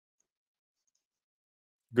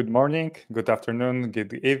Good morning, good afternoon,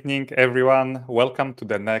 good evening, everyone. Welcome to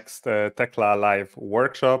the next Tekla Live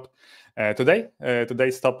workshop.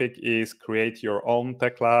 Today's topic is create your own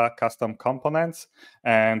Tekla custom components.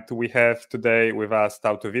 And we have today with us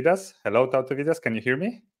Tautvydas. Hello, Tautvydas. Can you hear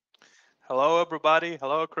me? Hello, everybody.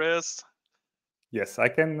 Hello, Chris. Yes, I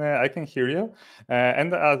can hear you.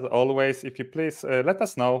 And as always, if you please let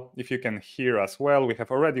us know if you can hear us well. We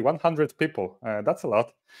have already 100 people. That's a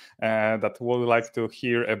lot that would like to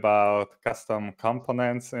hear about custom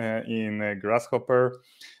components in Grasshopper.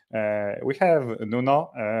 We have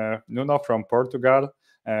Nuno from Portugal.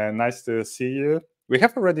 Nice to see you. We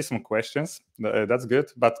have already some questions. That's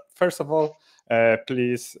good. But first of all,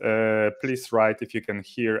 please write if you can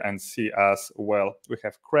hear and see us well. We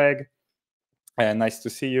have Craig. Nice to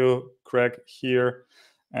see you, Craig, here.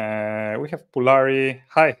 We have Pulari.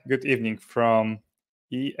 Hi, good evening from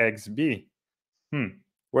EXB.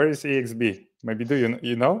 Where is EXB? Maybe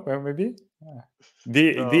you know? Maybe No.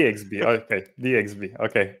 DXB. Okay, DXB.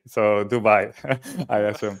 Okay, so Dubai, I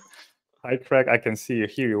assume. Hi, Craig. I can see you,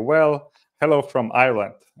 hear you well. Hello from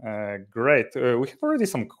Ireland. Great. We have already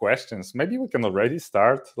some questions. Maybe we can already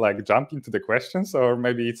start, like jump into the questions, or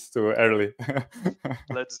maybe it's too early.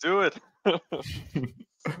 Let's do it.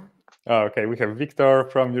 Okay, we have Victor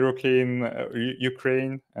from Ukraine.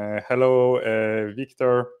 Ukraine. Hello,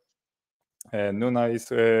 Victor. Nuna is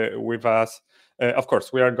with us. Of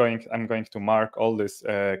course, we are going. I'm going to mark all this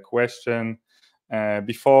question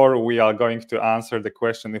before we are going to answer the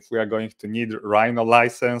question if we are going to need Rhino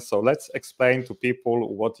license. So let's explain to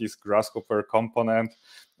people what is Grasshopper component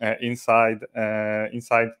inside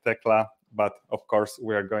Tekla. But of course,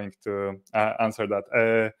 we are going to answer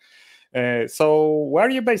that. So where are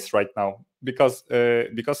you based right now? Because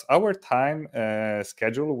our time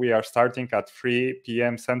schedule, we are starting at 3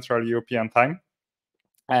 p.m. Central European time.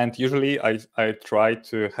 And usually I try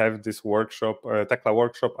to have this workshop, Tekla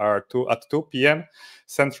workshop, at 2 p.m.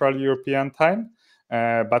 Central European time.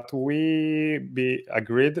 But we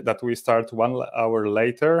agreed that we start 1 hour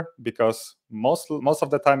later because most of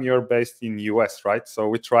the time you're based in US, right? So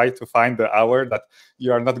we try to find the hour that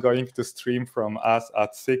you are not going to stream from us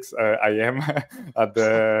at 6 a.m. at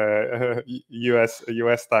the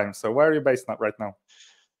US time. So where are you based right now?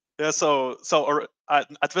 Yeah.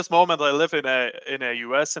 At this moment, I live in a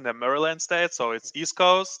US in the Maryland state, so it's East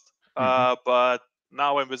Coast. Mhm. But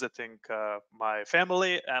now I'm visiting my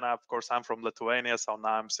family, and of course I'm from Lithuania, so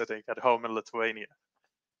now I'm sitting at home in Lithuania.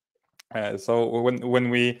 So when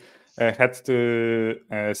we had to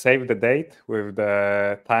save the date with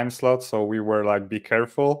the time slot, so we were like, be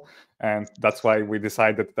careful, and that's why we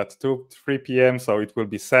decided that 3 p.m. So it will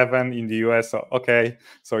be 7 in the US. So okay,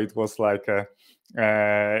 so it was like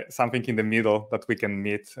something in the middle that we can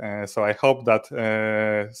meet. So I hope that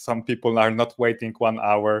some people are not waiting 1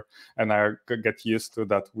 hour and are get used to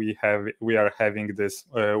that we are having this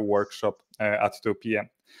workshop at 2 p.m.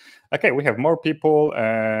 Okay, we have more people.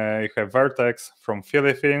 You have Vertex from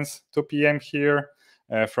Philippines, 2 p.m. here.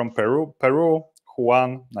 From Peru,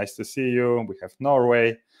 Juan, nice to see you. We have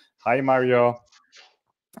Norway. Hi, Mario.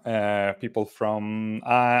 People from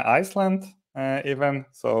Iceland, even.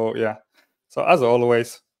 So yeah. So as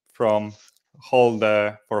always, from whole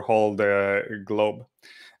the globe.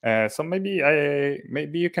 So maybe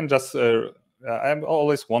you can just. I'm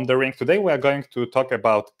always wondering. Today we are going to talk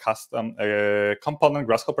about custom component,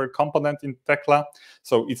 Grasshopper component in Tekla.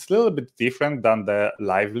 So it's a little bit different than the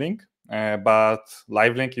live link, but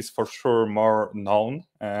live link is for sure more known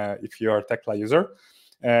if you are a Tekla user.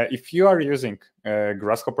 If you are using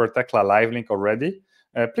Grasshopper Tekla live link already,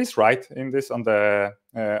 please write in this on the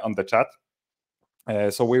chat.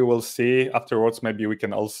 So we will see afterwards. Maybe we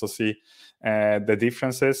can also see the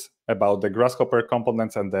differences about the Grasshopper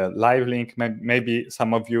components and the live link. Maybe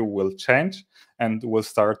some of you will change and will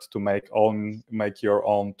start to make your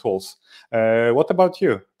own tools. What about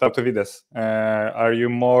you, Tautvydas? Are you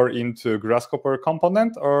more into Grasshopper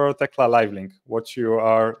component or Tekla live link? What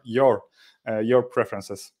your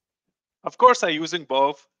preferences? Of course, I'm using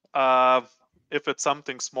both. If it's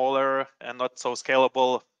something smaller and not so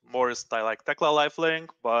scalable, more is like Tekla Lifelink.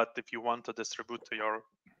 But if you want to distribute to your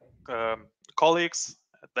colleagues,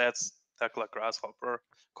 that's Tekla Grasshopper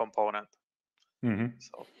component. Mm-hmm.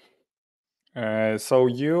 So So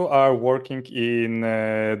you are working in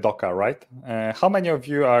DOKA, right? How many of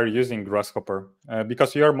you are using Grasshopper?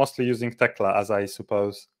 Because you are mostly using Tekla, as I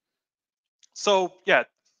suppose. yeah,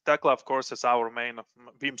 Tekla of course is our main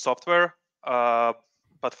Beam software.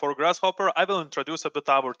 But for Grasshopper, I will introduce a bit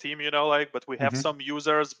our team. But we have Mm-hmm. some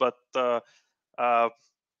users. But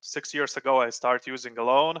 6 years ago, I started using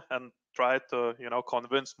alone and tried to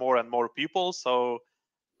convince more and more people. So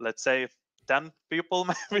let's say 10 people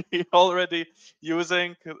maybe already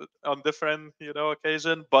using on different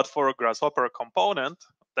occasion. But for a Grasshopper component,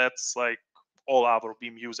 that's like all our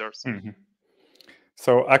Beam users.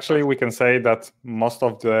 So actually, we can say that most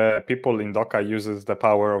of the people in DOKA uses the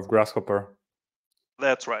power of Grasshopper.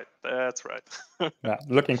 That's right. That's right. Yeah,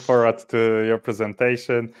 looking forward to your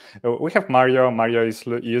presentation. We have Mario. Mario is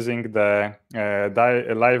using the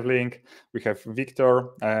live link. We have Victor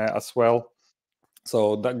as well.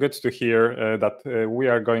 So good to hear that we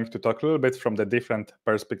are going to talk a little bit from the different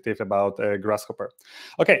perspective about Grasshopper.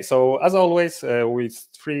 Okay, so as always, with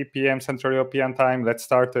 3 p.m. Central European time, let's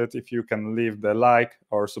start it. If you can leave the like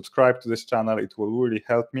or subscribe to this channel, it will really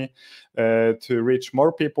help me to reach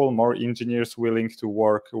more people, more engineers willing to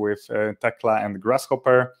work with Tekla and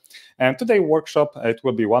Grasshopper. And today's workshop, it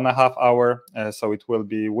will be 1.5 hours, so it will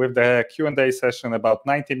be with the Q&A session about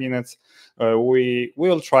 90 minutes. We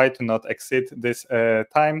will try to not exceed this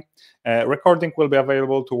time. Recording will be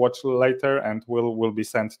available to watch later and will be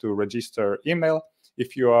sent to register email.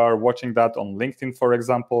 If you are watching that on LinkedIn, for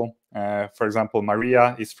example,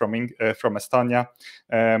 Maria is from Estonia.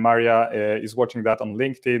 Maria is watching that on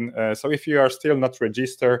LinkedIn. So if you are still not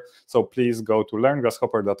registered, so please go to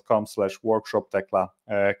learngrasshopper.com/workshop Tekla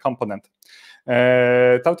component.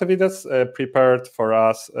 Tautvydas prepared for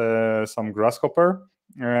us some Grasshopper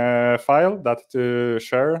file that to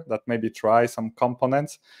share, that maybe try some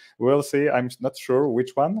components. We'll see. I'm not sure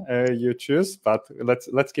which one you choose, but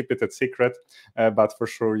let's keep it a secret. But for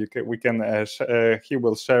sure, he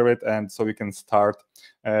will share it, and so you can start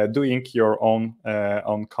doing your own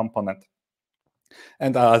component.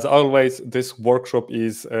 And as always, this workshop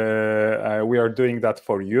is we are doing that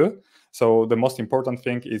for you. So the most important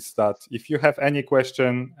thing is that if you have any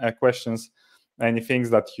questions, any things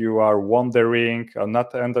that you are wondering or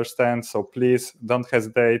not understand, so please don't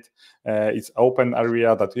hesitate. It's open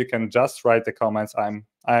area that you can just write the comments.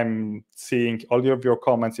 I'm seeing all of your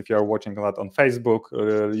comments if you are watching that on Facebook,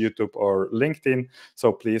 YouTube, or LinkedIn.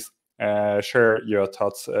 So please share your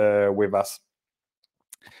thoughts with us.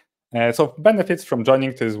 So benefits from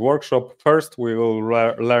joining this workshop. First, we will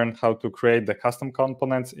learn how to create the custom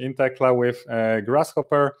components in Tekla with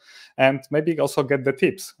Grasshopper, and maybe also get the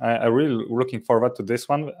tips. I'm really looking forward to this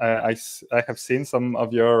one. I have seen some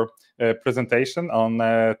of your presentation on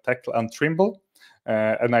Tekla and Trimble,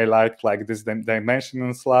 and I like this dimensioning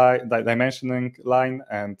line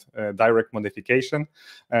and direct modification.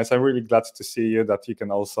 So I'm really glad to see you that you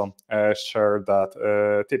can also share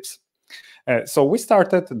that tips. So we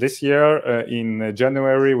started this year in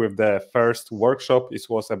January with the first workshop. It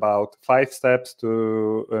was about 5 steps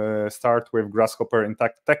to start with Grasshopper in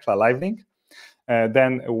Tekla Live Link.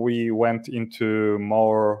 Then we went into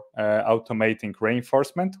more automating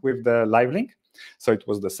reinforcement with the Live Link. So it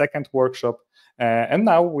was the second workshop. And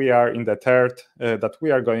now we are in the third that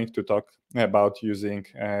we are going to talk about using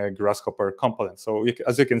Grasshopper components. So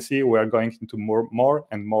as you can see, we are going into more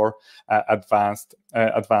and more advanced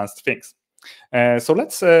things. So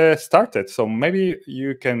let's start it. So maybe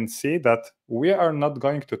you can see that we are not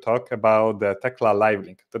going to talk about the Tekla Live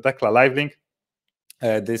Link. The Tekla Live Link,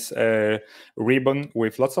 this ribbon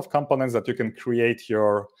with lots of components that you can create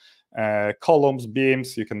your columns,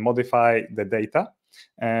 beams, you can modify the data.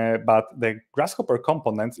 But the Grasshopper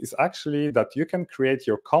components is actually that you can create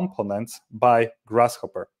your components by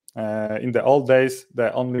Grasshopper. In the old days,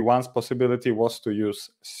 the only one possibility was to use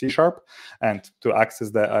C# and to access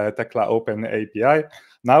the Tekla Open API.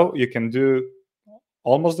 Now you can do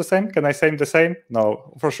almost the same. Can I say the same?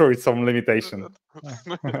 No, for sure, it's some limitation.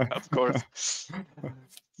 Of course.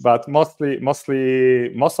 But most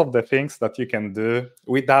of the things that you can do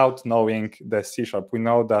without knowing the C#. We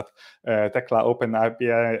know that Tekla Open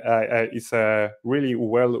API is really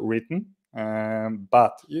well written,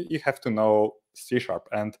 but you have to know C#.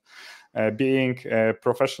 And being a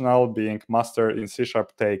professional, being master in C#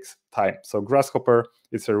 takes time. So Grasshopper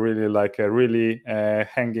is a really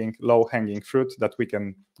low-hanging fruit that we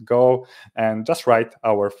can go and just write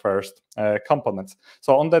our first components.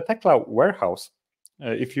 So on the Tekla warehouse,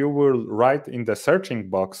 if you will write in the searching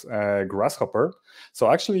box Grasshopper, so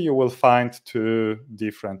actually you will find 2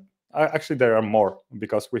 different. Actually, there are more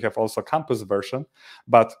because we have also campus version,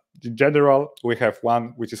 but in general, we have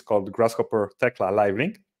one which is called Grasshopper Tekla Live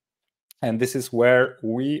Link. And this is where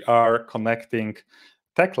we are connecting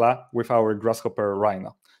Tekla with our Grasshopper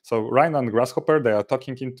Rhino. So Rhino and Grasshopper, they are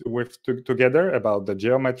talking together about the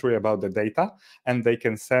geometry, about the data, and they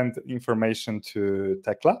can send information to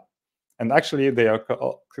Tekla. And actually,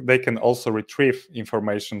 they can also retrieve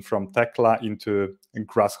information from Tekla into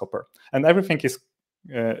Grasshopper, and everything is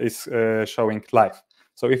showing live.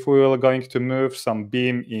 So if we are going to move some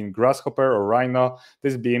beam in Grasshopper or Rhino,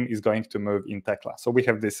 this beam is going to move in Tekla. So we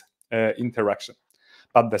have this interaction.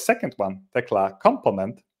 But the second one, Tekla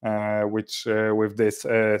component, which with this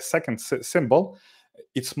second symbol,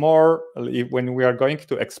 it's more when we are going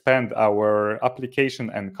to expand our application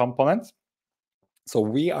and components. So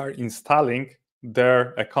we are installing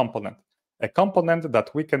there a component that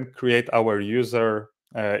we can create our user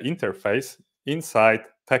interface inside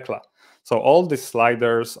Tekla. So all these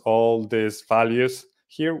sliders, all these values,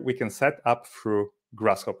 here we can set up through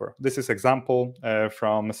Grasshopper. This is example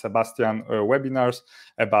from Sebastian webinars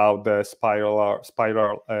about the spiral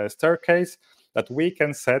staircase that we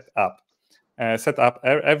can set up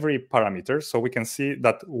every parameter. So we can see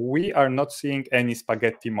that we are not seeing any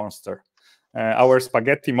spaghetti monster. Our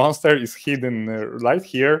spaghetti monster is hidden right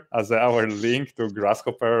here as our link to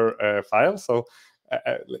Grasshopper file. So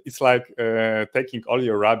it's like taking all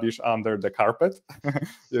your rubbish under the carpet,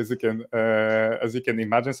 as you can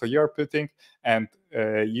imagine. So you're putting, and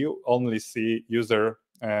you only see user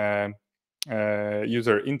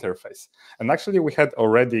interface. And actually, we had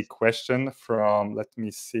already a question from, let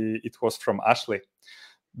me see, it was from Ashley.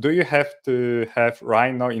 Do you have to have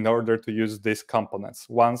Rhino in order to use these components?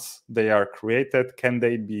 Once they are created, can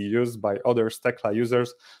they be used by other Tekla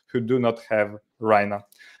users who do not have Rhino?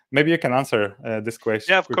 Maybe you can answer this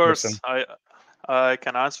question. Yeah, of course. I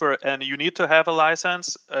can answer. And you need to have a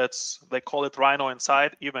license. They call it Rhino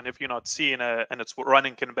inside, even if you're not seeing it and it's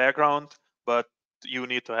running in background. But you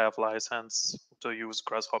need to have license to use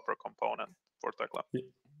Grasshopper component for Tekla.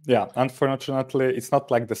 Yeah, unfortunately, it's not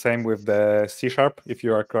like the same with the C#. If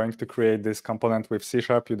you are going to create this component with C#,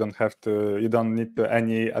 you don't need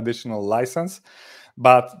any additional license.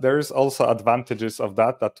 But there is also advantages of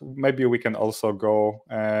that maybe we can also go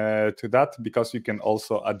to that, because you can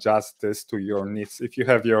also adjust this to your needs. If you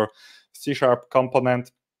have your C#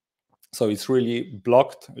 component, so it's really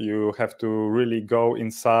blocked, you have to really go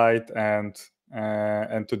inside and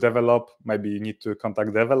to develop. Maybe you need to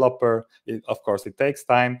contact developer. Of course, it takes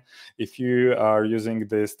time. If you are using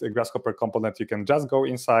this Grasshopper component, you can just go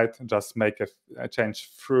inside, just make a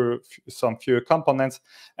change through some few components,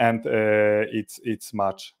 and it's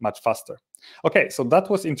much faster. Okay, so that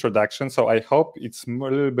was introduction. So I hope it's a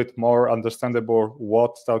little bit more understandable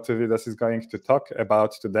what Tautvydas is going to talk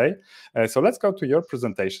about today. So let's go to your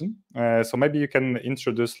presentation. So maybe you can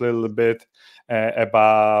introduce a little bit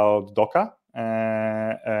about DOKA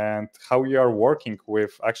and how you are working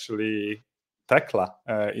with actually Tekla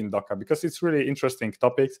in DOKA, because it's really interesting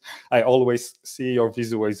topics. I always see your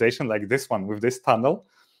visualization like this one with this tunnel,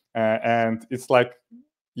 and it's like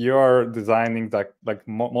you're designing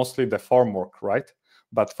mostly the formwork, right?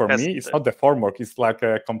 But for me, it's not the formwork. It's like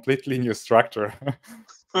a completely new structure.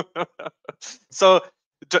 So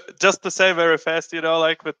just to say very fast,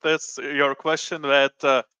 like with this, your question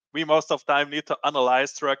that we most of the time need to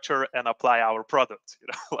analyze structure and apply our products,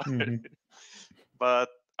 But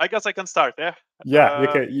I guess I can start, yeah? Yeah,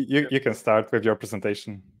 you can start with your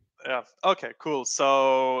presentation. Yeah, okay, cool.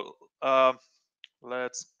 So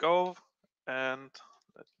let's go and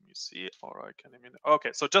let me see, or I can even,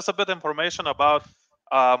 okay, so just a bit information about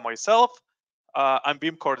myself. I'm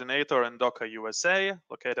BIM coordinator in DOKA USA,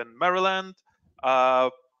 located in Maryland,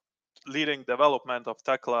 leading development of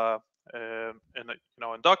Tekla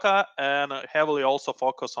in DOKA, and heavily also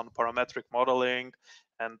focus on parametric modeling.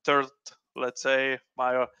 And third, let's say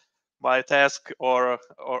my task or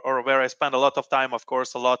where I spend a lot of time, of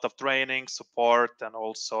course, a lot of training, support, and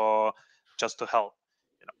also just to help.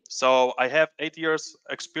 So I have 8 years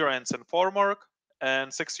experience in formwork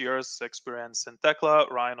and 6 years experience in Tekla,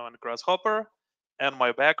 Rhino, and Grasshopper. And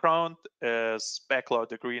my background is bachelor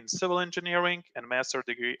degree in civil engineering and master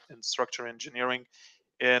degree in structural engineering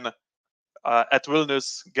at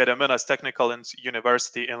Vilnius Gediminas Technical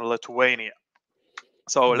University in Lithuania.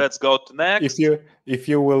 So let's go to next. If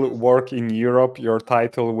you will work in Europe, your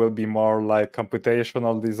title will be more like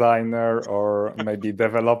computational designer or maybe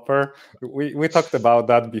developer. We talked about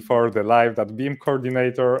that before the live, that BIM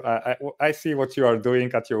coordinator. I see what you are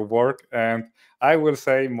doing at your work, and I will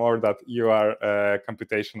say more that you are a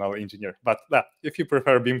computational engineer. But if you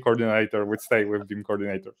prefer BIM coordinator, we'd stay with BIM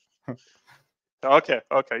coordinator. Okay.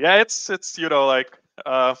 Yeah, it's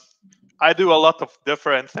I do a lot of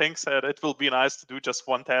different things, and it will be nice to do just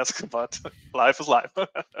one task, but life is life.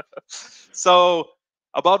 So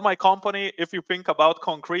about my company, if you think about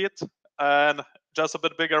concrete and just a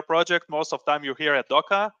bit bigger project, most of the time you hear at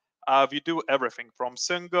DOKA, we do everything from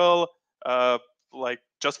single, like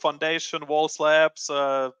just foundation, wall slabs,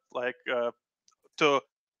 to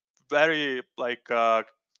very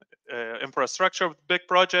infrastructure, big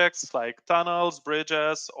projects like tunnels,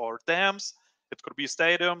 bridges, or dams. It could be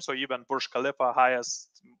stadiums or even Burj Khalifa, highest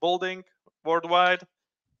building worldwide.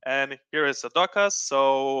 And here is the DOKA.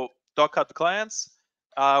 So DOKA clients,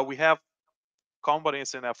 we have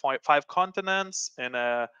companies in 5 continents, in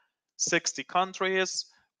 60 countries,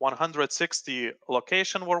 160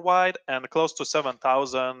 location worldwide, and close to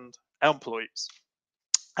 7,000 employees.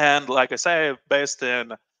 And like I say, based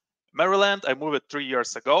in Maryland, I moved 3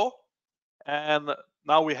 years ago, and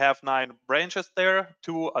now we have 9 branches there,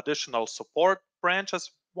 2 additional support branches.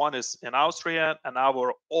 One is in Austria, and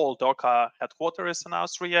our old DOKA headquarters is in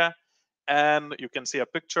Austria. And you can see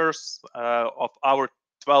pictures of our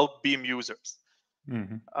 12 Beam users.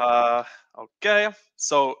 Okay,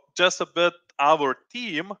 so just a bit our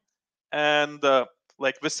team, and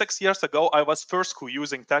like with 6 years ago, I was first who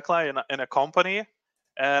using Tekla in a company,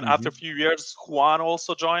 and after a few years, Juan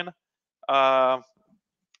also joined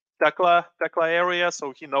Tekla area,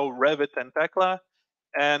 so he know Revit and Tekla.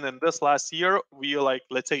 And in this last year, we like,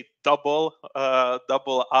 let's say, double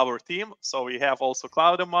our team. So we have also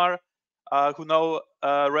Claudemar, who know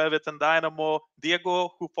Revit and Dynamo,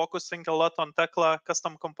 Diego, who focusing a lot on Tekla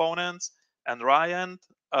custom components, and Ryan,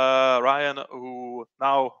 who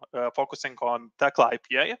now focusing on Tekla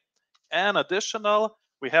IPA. And additional,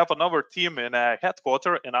 we have another team in a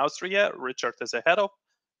headquarter in Austria. Richard is the head of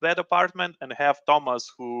that department, and have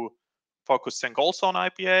Thomas, who focusing also on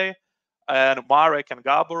IPA, and Marek and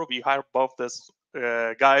Gabor. We hire both these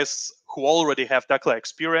guys who already have Tekla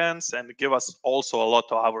experience and give us also a lot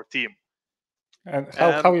to our team. And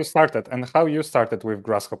how you started, and how you started with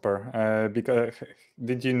Grasshopper? Because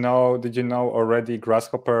did you know already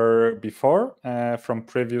Grasshopper before from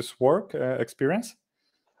previous work experience?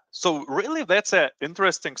 So really, that's an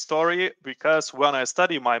interesting story, because when I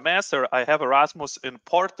study my master, I have Erasmus in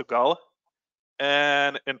Portugal,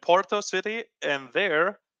 and in Porto City, and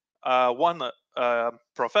there one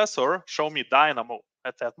professor showed me Dynamo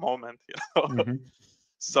at that moment, you know.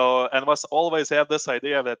 So, and was always have this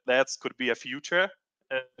idea that could be a future.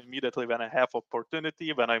 And immediately when I have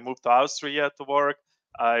opportunity, when I moved to Austria to work,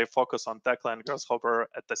 I focus on Tekla and Grasshopper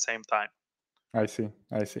at the same time. I see.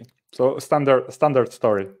 So standard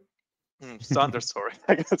story. Standard story,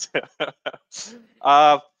 I guess.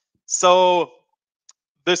 So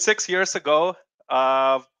the 6 years ago,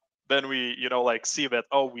 then we, like see that,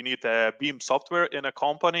 we need a Beam software in a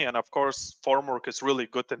company, and of course, Formwork is really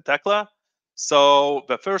good in Tekla. So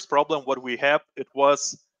the first problem what we have, it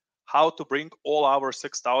was how to bring all our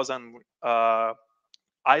 6,000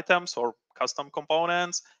 items or custom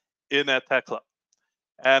components in a Tekla.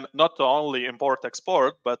 And not to only import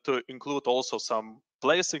export, but to include also some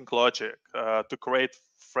placing logic to create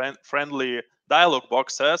friendly dialog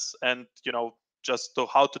boxes, and just to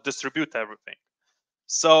how to distribute everything.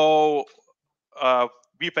 So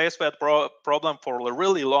we faced that problem for a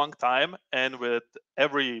really long time, and with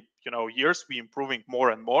every years we improving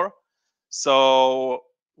more and more. So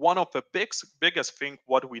one of the biggest thing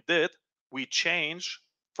what we did, we changed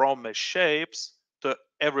from the shapes to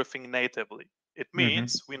everything natively. It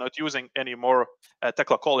means we're not using any more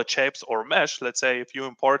Tekla College shapes or mesh, let's say, if you're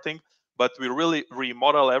importing, but we really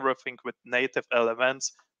remodel everything with native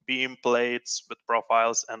elements, beam plates with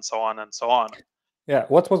profiles, and so on and so on. Yeah,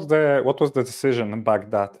 what was the decision back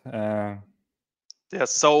that? Yeah,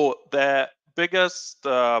 so the biggest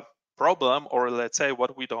problem, or let's say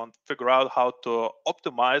what we don't figure out how to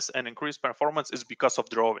optimize and increase performance, is because of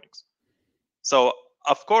drawings. So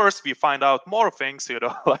of course we find out more things,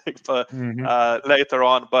 like later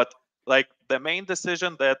on, but like the main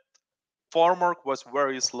decision that Formwork was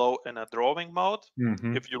very slow in a drawing mode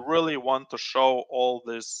if you really want to show all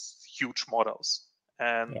these huge models.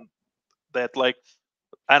 And that like,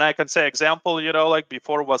 and I can say example, like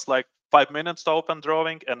before was like 5 minutes to open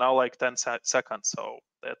drawing, and now like 10 seconds. So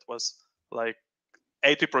that was like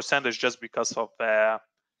 80% is just because of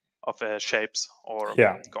shapes or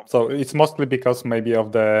so it's mostly because maybe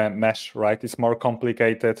of the mesh, right? It's more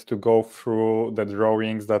complicated to go through the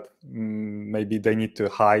drawings, that maybe they need to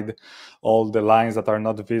hide all the lines that are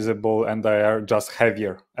not visible, and they are just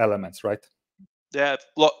heavier elements, right? Yeah,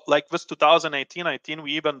 like with 2018-19,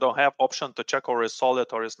 we even don't have option to check or is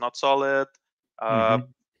solid or is not solid.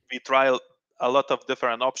 We try a lot of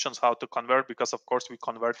different options how to convert, because of course we're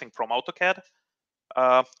converting from AutoCAD,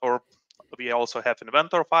 or we also have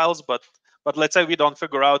inventor files, but let's say we don't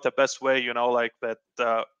figure out the best way, like that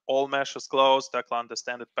all mesh is closed, Tekla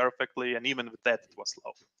understand it perfectly, and even with that it was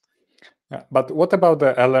slow. Yeah, but what about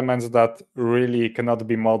the elements that really cannot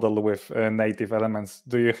be modeled with native elements?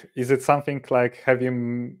 Is it something like, have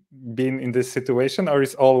you been in this situation, or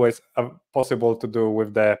is always possible to do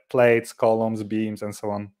with the plates, columns, beams, and so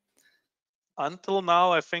on? Until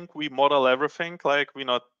now, I think we model everything. Like we're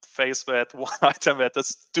not faced with one item that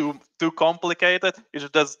is too complicated.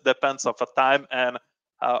 It just depends on the time and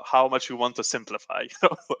how much you want to simplify.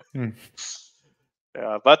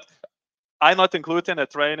 Yeah, but I not include in the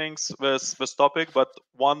trainings this topic, but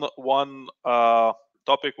one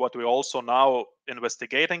topic what we also now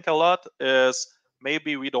investigating a lot is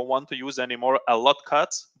maybe we don't want to use anymore a lot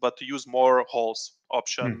cuts, but to use more holes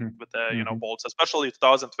option with the bolts, especially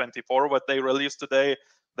 2024 what they released today.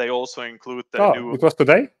 They also include the new. It was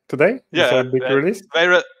today. Today, it's Yeah, a big release.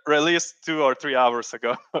 they released 2 or 3 hours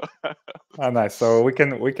ago. Nice. So we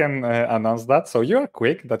can announce that. So you are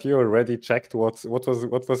quick that you already checked what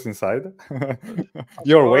was inside.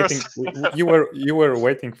 You're waiting. You were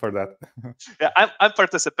waiting for that. Yeah, I'm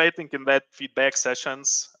participating in that feedback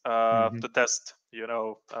sessions to test,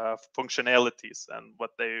 functionalities and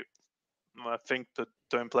what they think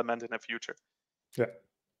to implement in the future. Yeah.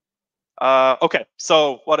 Okay,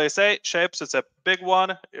 so what I say, shapes is a big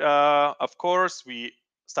one. Of course, we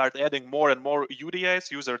start adding more and more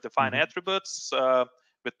UDAs, user-defined attributes.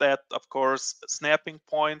 With that, of course, snapping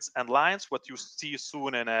points and lines, what you see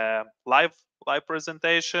soon in a live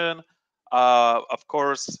presentation. Of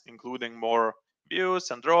course, including more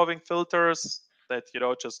views and drawing filters that,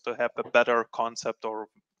 just to have a better concept or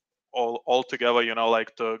all together,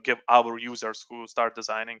 like to give our users who start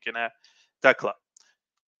designing in a Tekla.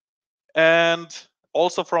 And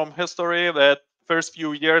also from history, that first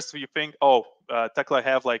few years we think, Tekla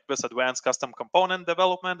have like this advanced custom component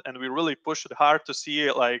development, and we really pushed hard to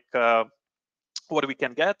see like what we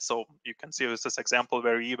can get. So you can see this example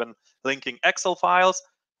where we even linking Excel files,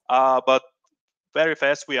 but very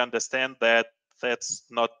fast we understand that that's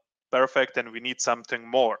not perfect and we need something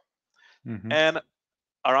more. And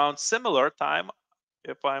around similar time,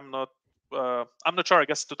 if I'm not sure, I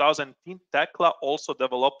guess 2010, Tekla also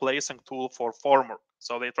developed placing tool for formwork.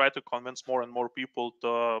 So they try to convince more and more people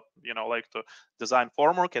to, to design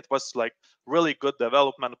formwork. It was like really good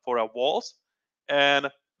development for our walls. And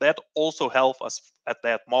that also helped us at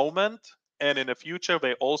that moment. And in the future,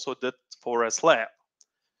 they also did for a slab.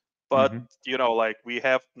 But, like we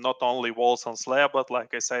have not only walls on slab, but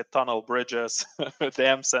like I said, tunnel, bridges,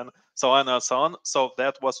 dams, and so on and so on. So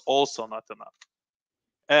that was also not enough.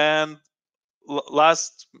 And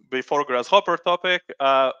last, before Grasshopper topic,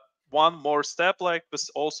 one more step like this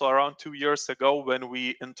also around 2 years ago when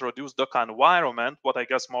we introduced DOKA environment, what I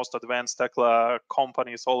guess most advanced Tekla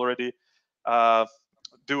companies already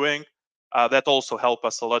doing. That also helped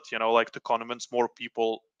us a lot, like to convince more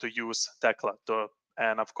people to use Tekla.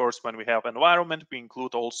 And of course, when we have environment, we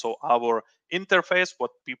include also our interface,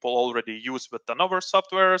 what people already use with another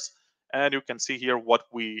softwares. And you can see here what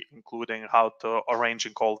we including how to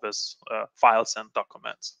arranging all these files and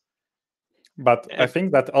documents. But I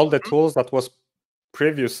think that all the tools that was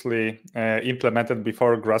previously implemented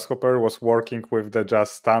before Grasshopper was working with the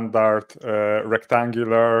just standard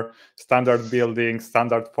rectangular, standard building,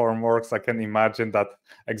 standard formworks. I can imagine that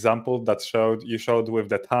example that you showed with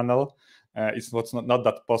the tunnel. It's not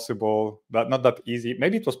that possible, not that easy.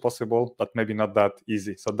 Maybe it was possible, but maybe not that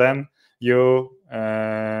easy. So then you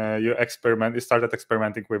started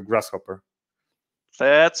experimenting with Grasshopper.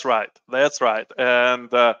 That's right. And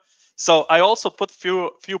so I also put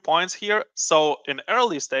few points here. So in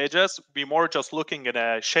early stages, we more just looking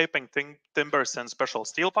at shaping timbers and special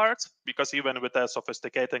steel parts, because even with a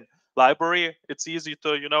sophisticated library, it's easy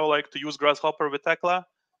to to use Grasshopper with Tekla.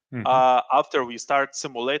 After we start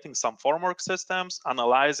simulating some formwork systems,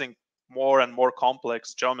 analyzing more and more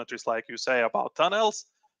complex geometries, like you say about tunnels,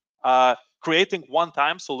 creating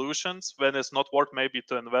one-time solutions when it's not worth maybe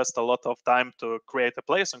to invest a lot of time to create a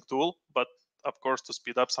placing tool, but of course to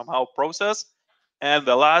speed up somehow process. And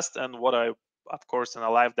the last, and what I, of course, in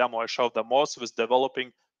a live demo I showed the most, was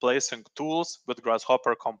developing placing tools with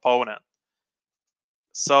Grasshopper component.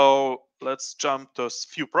 So let's jump to a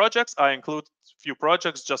few projects. I include few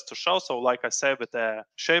projects just to show. So like I said, with the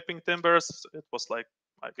shaping timbers, it was like,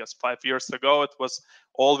 I guess 5 years ago, it was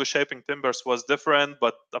all the shaping timbers was different,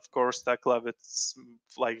 but of course Tekla, it's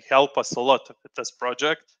like help us a lot with this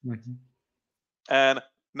project. And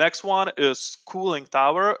next one is cooling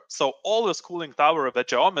tower. So all this cooling tower, the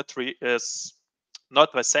geometry is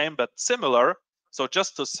not the same, but similar. So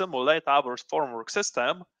just to simulate our formwork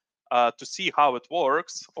system, to see how it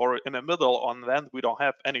works, or in the middle on the end, we don't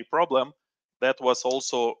have any problem. That was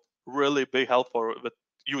also really big help for with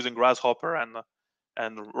using Grasshopper and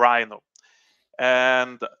and Rhino.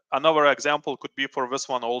 And another example could be for this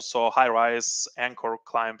one also high-rise anchor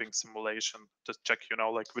climbing simulation to check,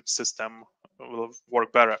 like which system will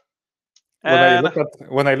work better.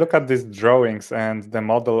 When I look at these drawings and the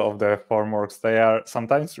model of the formworks, they are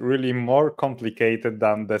sometimes really more complicated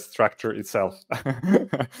than the structure itself.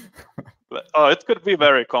 Oh, it could be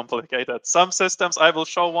very complicated. Some systems, I will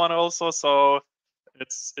show one also, so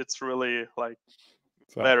it's really like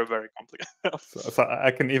very, very complicated. So I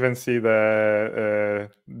can even see the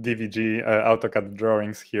DVG AutoCAD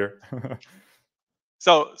drawings here.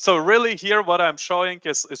 So really here what I'm showing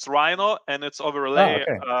is Rhino, and it's overlay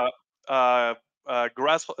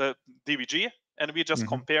DVG, and we just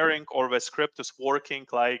comparing or the script is working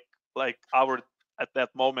like our at that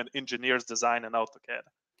moment engineers design in AutoCAD.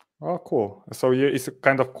 Oh, cool. So it's a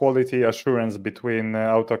kind of quality assurance between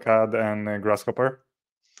AutoCAD and Grasshopper.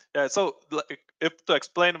 Yeah. So if to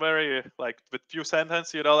explain very with few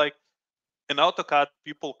sentences, like in AutoCAD,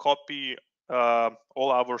 people copy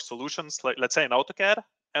all our solutions, like let's say in AutoCAD,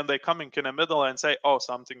 and they come in the middle and say, oh,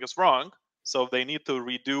 something is wrong. So they need to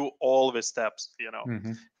redo all the steps,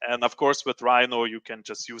 And of course, with Rhino, you can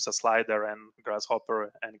just use a slider and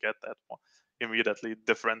Grasshopper and get that one immediately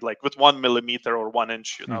different, like with 1 millimeter or 1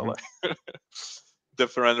 inch, like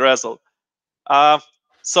different result.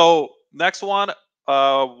 So next one,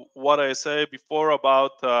 what I say before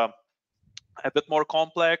about a bit more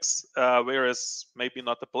complex, whereas maybe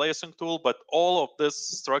not the placing tool, but all of this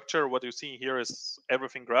structure, what you see here is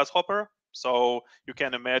everything Grasshopper. So you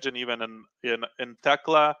can imagine even in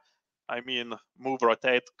Tekla, I mean, move,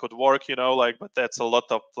 rotate could work, but that's a lot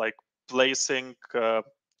of placing,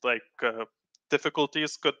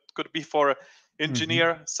 difficulties could be for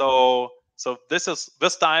engineer. So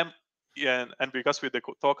this time, and because we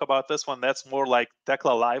talk about this one, that's more like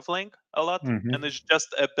Tekla Live Link a lot, and it's just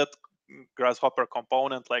a bit Grasshopper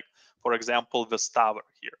component, like for example this tower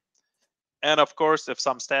here. And of course, if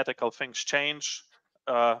some statical things change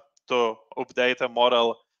to update a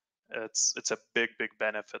model, it's a big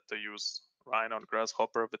benefit to use Rhino and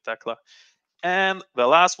Grasshopper with Tekla. And the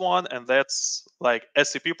last one, and that's like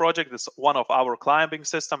SCP project, is one of our climbing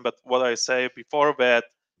system. But what I say before that,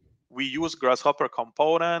 we use Grasshopper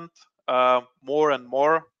component more and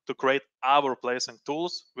more to create our placing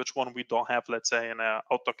tools, which one we don't have, let's say, in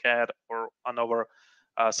AutoCAD or on our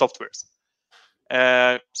softwares.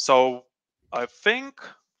 So I think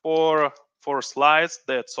for slides,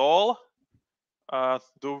 that's all.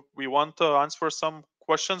 Do we want to answer some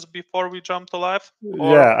questions before we jump to live?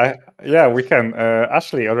 Or... Yeah, we can.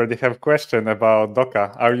 Ashley already have a question about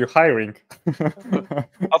DOKA. Are you hiring?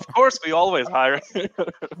 Of course, we always hire.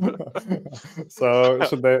 So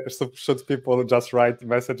should people just write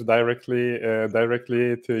message directly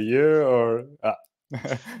to you, or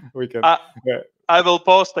we can? I will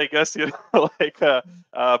post, I guess, like a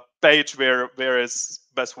page where is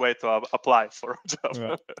best way to apply for a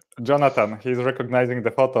job. Jonathan, he's recognizing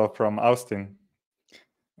the photo from Austin.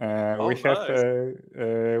 We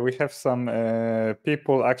have some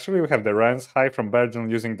people. Actually, we have the Rans High from Belgium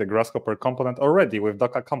using the Grasshopper component already with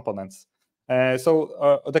DOKA components.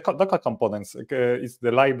 So the DOKA components is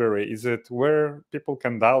the library. Is it where people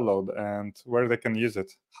can download and where they can use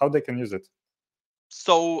it? How they can use it?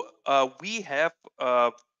 So we have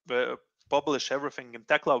published everything in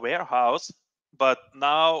Tekla Warehouse, but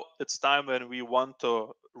now it's time when we want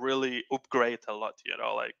to really upgrade a lot,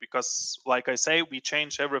 because like I say, we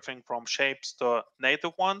changed everything from shapes to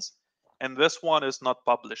native ones, and this one is not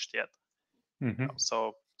published yet.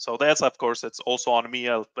 So that's, of course, it's also on me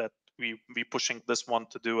that we pushing this one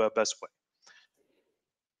to do a best way.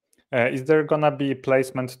 Is there gonna be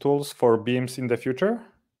placement tools for beams in the future?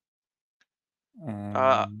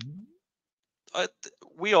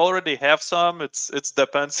 We already have some. It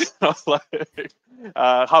depends, like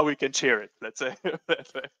how we can share it. Let's say.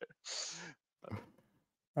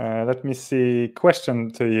 Let me see.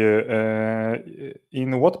 Question to you: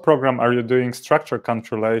 in what program are you doing structure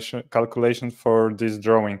calculation for these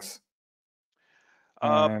drawings?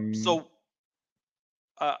 So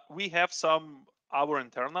we have our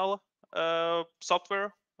internal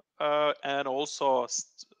software, and also I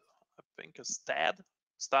think a STAD.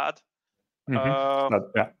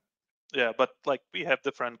 Yeah, but like we have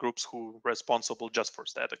different groups who are responsible just for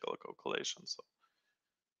statical calculations. So.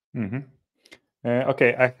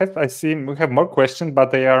 Okay, I see we have more questions,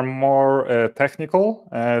 but they are more technical.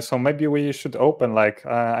 So maybe we should open.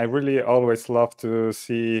 I really always love to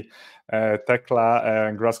see Tekla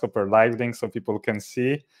and Grasshopper live link so people can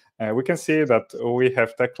see. We can see that we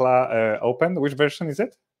have Tekla open. Which version is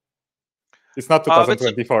it? It's not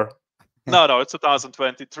 2024. No, it's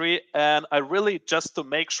 2023, and I really, just to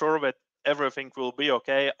make sure that everything will be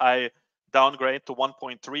okay, I downgrade to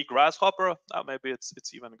 1.3 Grasshopper. Maybe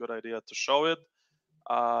it's even a good idea to show it.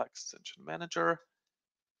 Extension manager.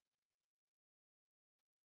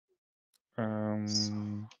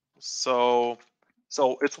 So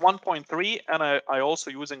it's 1.3, and I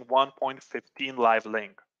also using 1.15 live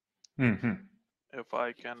link. If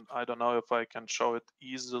I can, I don't know if I can show it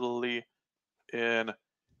easily in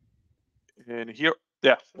here.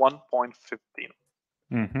 Yeah,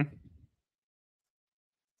 1.15.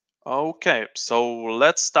 Okay, so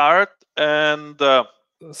let's start, and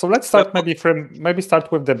so let's start maybe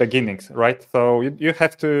start with the beginnings, right? So you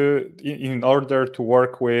have to, in order to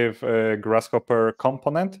work with a Grasshopper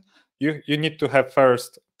component, you need to have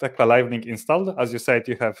first Tekla Livelink installed. As you said,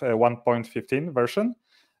 you have a 1.15 version,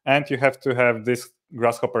 and you have to have this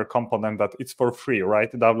Grasshopper component that it's for free,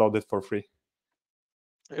 right? Download it for free.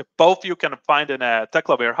 Both you can find in a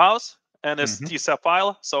Tekla warehouse and a TSA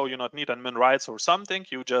file, so you not need admin rights or something.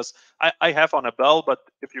 You just, I have on a bell, but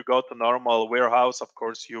if you go to normal warehouse, of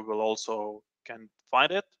course, you will also can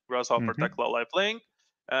find it, Grasshopper Tekla Live Link,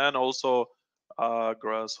 and also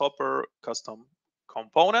Grasshopper custom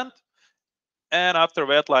component. And after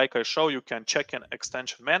that, like I show, you can check in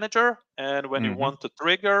extension manager, and when you want to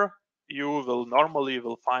trigger, you will normally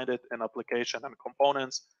find it in application and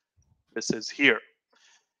components. This is here.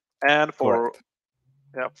 And for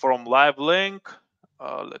from live link,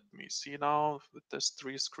 let me see now with this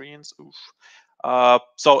 3 screens.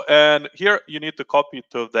 So, and here you need to copy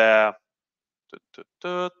to the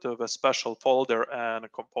special folder and a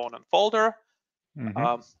component folder.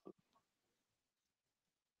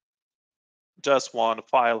 Just one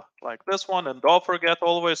file like this one, and don't forget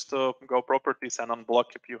always to go properties and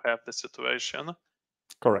unblock if you have the situation.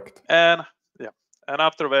 Correct. And yeah, and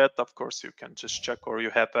after that, of course, you can just check or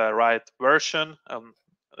you have a right version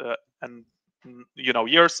and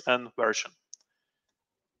years and version.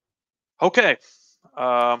 Okay.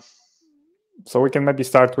 So we can maybe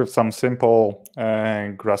start with some simple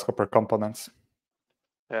Grasshopper components.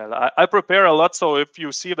 Yeah, I prepare a lot, so if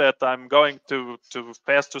you see that I'm going too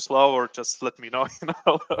fast, too slow, or just let me know.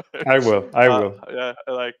 I will. Yeah,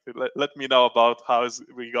 like let me know about how is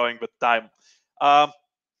we going with time.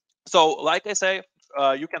 So, like I say,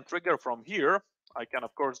 you can trigger from here. I can,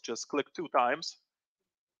 of course, just click 2 times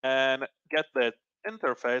and get that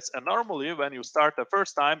interface. And normally, when you start the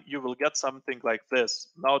first time, you will get something like this: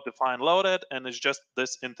 now define loaded, and it's just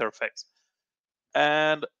this interface.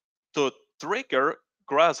 And to trigger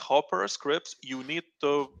Grasshopper scripts, you need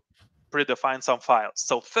to predefine some files.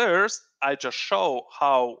 So first, I just show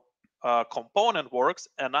how a component works,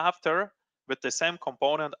 and after, with the same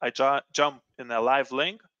component, I jump in a live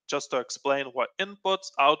link just to explain what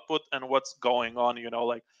inputs, output, and what's going on,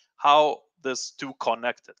 like how this two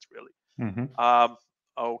connected, really.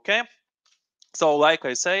 Okay. So like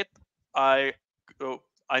I said, I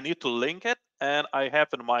need to link it, and I have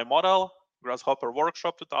in my model Grasshopper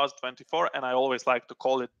Workshop 2024, and I always like to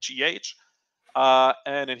call it GH.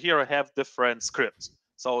 And in here I have different scripts.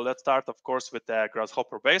 So let's start, of course, with the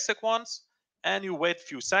Grasshopper basic ones, and you wait a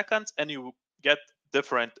few seconds, and you get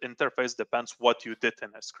different interface, depends what you did in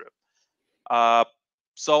a script.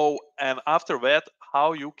 So, and after that,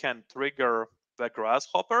 how you can trigger the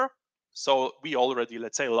Grasshopper. So we already,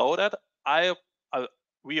 let's say, loaded.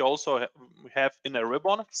 We also have in a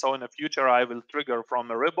ribbon. So in the future, I will trigger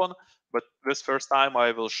from a ribbon. But this first time,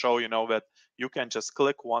 I will show that you can just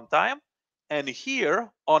click 1 time. And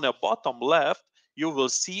here on the bottom left, you will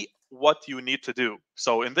see what you need to do.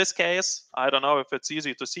 So in this case, I don't know if it's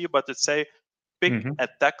easy to see, but it say pick a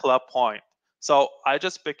Tekla point. So I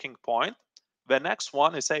just picking point. The next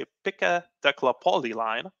one is say pick a Tekla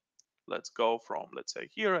polyline. Let's go from, let's say,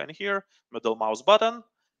 here and here, middle mouse button.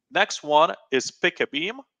 Next one is pick a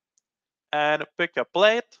beam, and pick a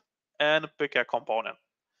plate, and pick a component.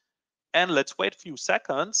 And let's wait a few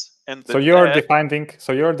seconds. And so you're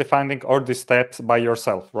defining all these steps by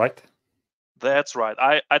yourself, right? That's right.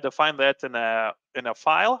 I define that in a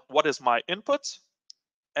file. What is my inputs?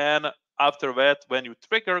 And after that, when you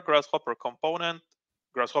trigger Grasshopper component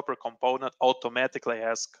automatically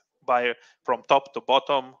asks from top to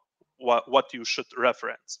bottom what you should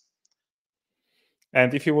reference.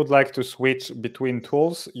 And if you would like to switch between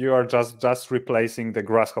tools, you are just replacing the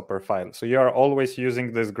Grasshopper file. So you are always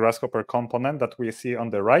using this Grasshopper component that we see on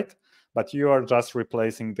the right, but you are just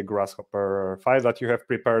replacing the Grasshopper file that you have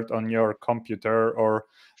prepared on your computer, or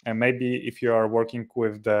maybe if you are working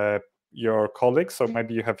with your colleagues, so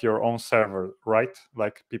maybe you have your own server, right?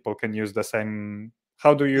 Like people can use the same.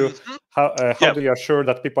 How do you how do you assure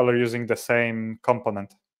that people are using the same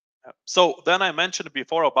component? So then I mentioned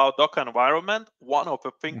before about Docker environment. One of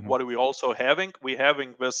the things what we also having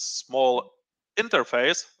this small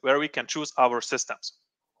interface where we can choose our systems.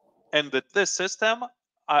 And with this system,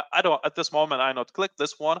 I don't at this moment I not click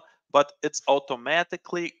this one, but it's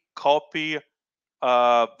automatically copy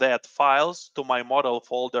that files to my model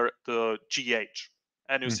folder to GH.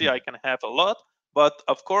 And you see I can have a lot, but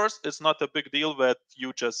of course it's not a big deal that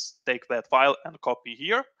you just take that file and copy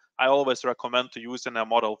here. I always recommend to use in a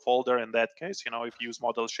model folder. In that case, if you use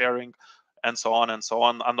model sharing and so on,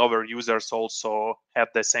 and other users also have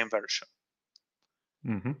the same version.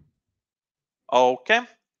 Okay,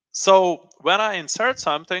 so when I insert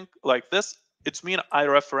something like this, it's mean I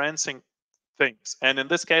referencing things. And in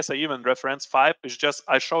this case, I even reference 5. It's just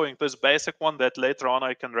I showing this basic one that later on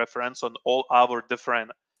I can reference on all our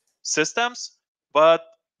different systems. But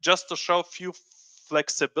just to show few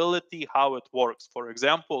flexibility how it works. For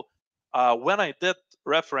example, when I did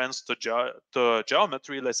reference to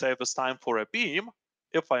geometry, let's say this time for a beam,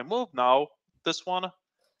 if I move now this one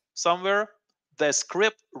somewhere, the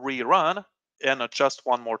script rerun and adjust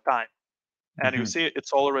one more time. And you see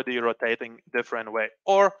it's already rotating different way.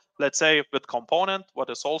 Or let's say with component, what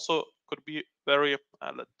is also could be very,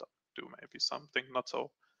 let's do maybe something not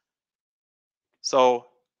so. So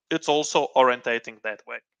it's also orientating that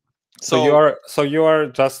way. So you are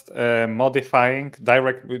just modifying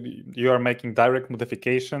direct. You are making direct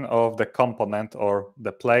modification of the component or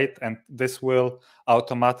the plate, and this will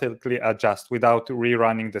automatically adjust without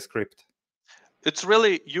rerunning the script. It's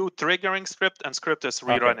really you triggering script, and script is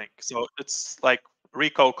rerunning. Okay. So it's like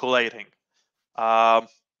recalculating.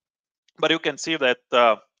 But you can see that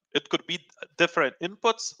it could be different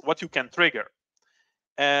inputs what you can trigger.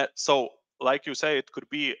 So like you say, it could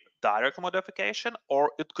be direct modification,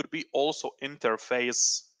 or it could be also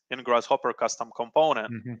interface in Grasshopper custom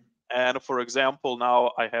component. And for example,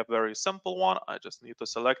 now I have very simple one. I just need to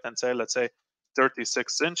select and say, let's say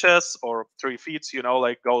 36 inches or 3 feet,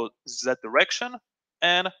 like go Z direction.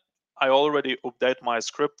 And I already update my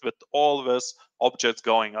script with all these objects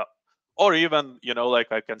going up. Or even,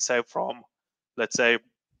 like I can say from, let's say,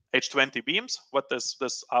 H20 beams, what is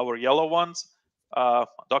this, our yellow ones,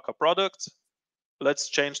 DOKA products. Let's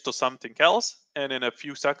change to something else. And in a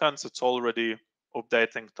few seconds, it's already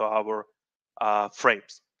updating to our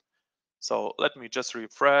frames. So let me just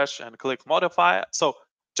refresh and click modify. So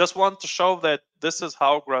just want to show that this is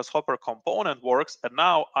how Grasshopper component works. And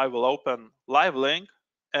now I will open LiveLink,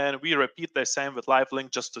 and we repeat the same with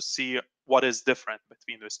LiveLink just to see what is different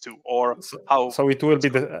between these two, or how. So it will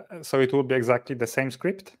be exactly the same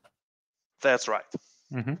script. That's right.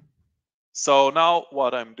 So now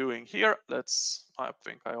what I'm doing here, I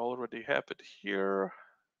think I already have it here.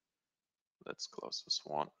 Let's close this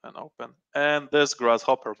one and open. And this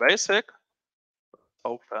Grasshopper basic,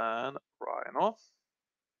 open Rhino.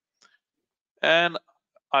 And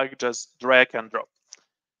I just drag and drop.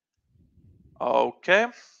 Okay.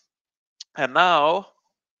 And now,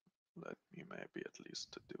 let me maybe at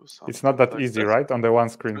least do something. It's not that like easy, right? On the one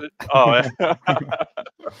screen. Oh,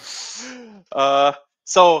 yeah.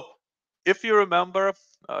 So if you remember,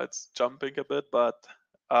 it's jumping a bit, but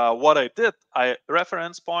what I did, I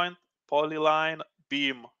reference point, polyline,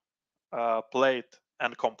 beam, plate,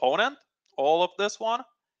 and component, all of this one.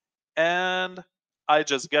 And I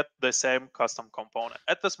just get the same custom component.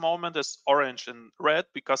 At this moment, it's orange and red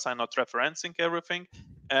because I'm not referencing everything.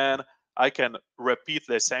 And I can repeat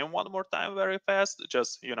the same one more time very fast.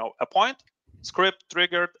 Just, a point, script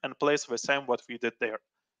triggered, and place the same what we did there.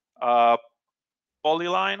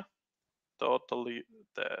 Polyline, totally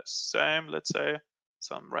the same, let's say,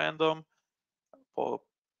 some random.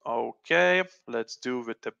 Okay, let's do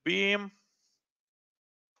with the beam.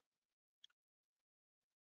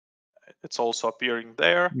 It's also appearing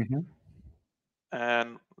there.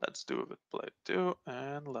 And let's do it with plate 2.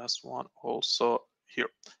 And last one also here.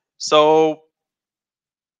 So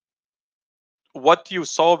what you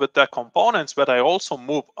saw with the components that I also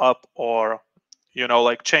move up or,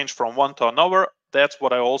 like change from one to another, that's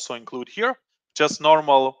what I also include here. Just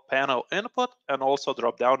normal panel input and also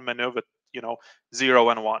drop down menu with, 0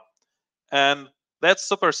 and 1. And that's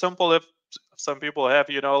super simple if some people have,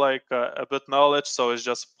 like a bit knowledge. So it's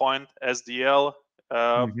just point SDL,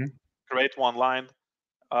 create one line.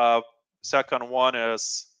 Second one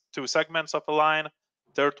is 2 segments of a line.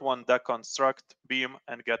 Third one, deconstruct beam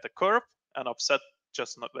and get a curve and offset,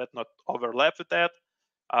 just not overlap with that.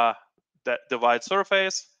 That divide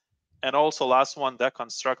surface. And also last one,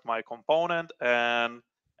 deconstruct my component and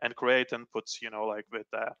create inputs, like with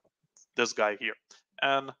this guy here.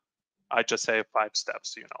 And I just say 5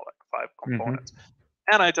 steps, like 5 components.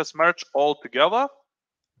 And I just merge all together.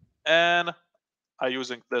 and I'm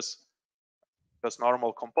using this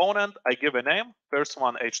normal component. I give a name. First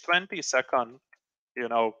one H20, second,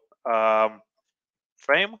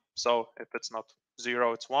 frame. So if it's not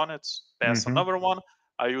 0, it's 1. It's pass another one.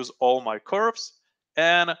 I use all my curves,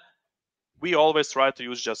 and we always try to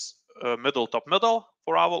use just middle top middle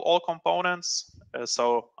for our all components.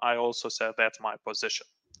 So I also said that's my position.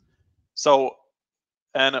 So,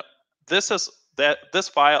 and this is this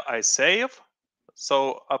file I save.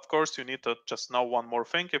 So of course you need to just know one more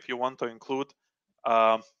thing. If you want to include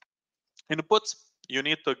inputs, you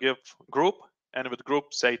need to give group, and with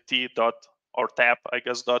group say t dot or tab, I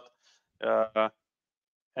guess, dot,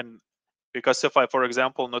 and because if I, for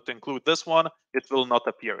example, not include this one, it will not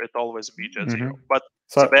appear. It always be just 0. But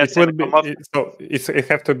so it will be it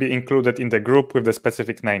have to be included in the group with the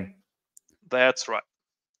specific name. That's right.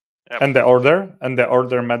 Yep. And the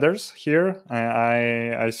order matters here.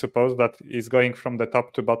 I suppose that is going from the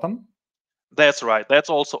top to bottom. That's right. That's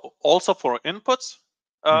also for inputs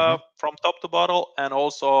from top to bottom, and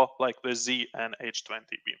also like the Z and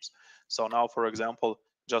H20 beams. So now, for example,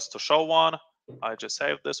 just to show one, I just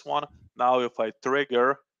saved this one. Now, if I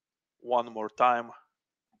trigger one more time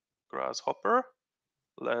Grasshopper,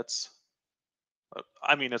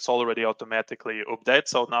 I mean, it's already automatically updated.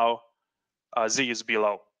 So now Z is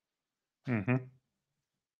below.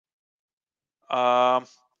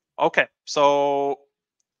 Okay, so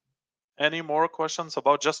any more questions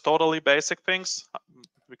about just totally basic things?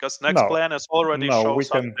 Because next plan is already show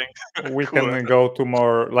something. We can go to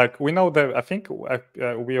more, like, we know that, I think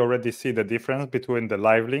we already see the difference between the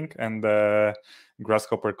live link and the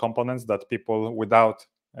Grasshopper components, that people without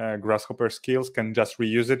Grasshopper skills can just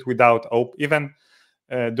reuse it without even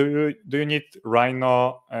do you need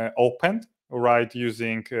Rhino opened, right,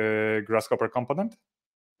 using Grasshopper component?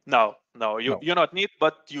 No, you not need,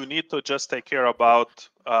 but you need to just take care about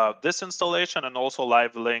this installation and also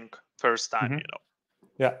live link first time,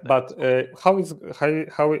 Yeah, but how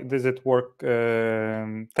does it work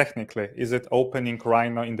technically? Is it opening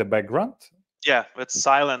Rhino in the background? Yeah, it's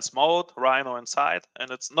silence mode, Rhino inside,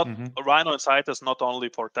 and it's not Rhino inside is not only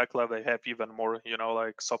for Tekla. They have even more,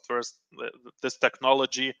 like softwares, this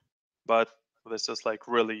technology, but this is like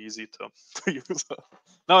really easy to use.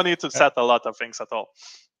 No need to set a lot of things at all.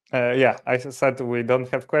 Yeah, I said we don't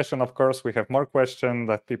have question. Of course, we have more question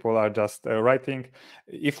that people are just writing.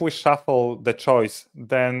 If we shuffle the choice,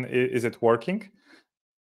 then is it working?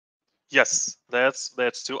 Yes,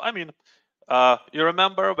 that's true. I mean, you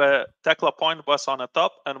remember the Tekla point was on the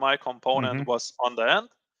top and my component was on the end.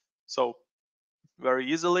 So very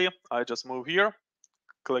easily, I just move here,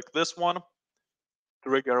 click this one,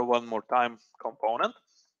 trigger one more time component.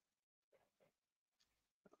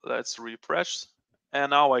 Let's refresh.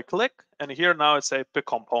 And now I click, and here now it's a pick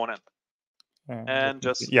component. And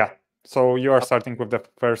just yeah. So you are starting with the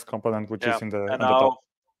first component, which is in the on the top.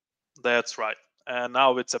 That's right. And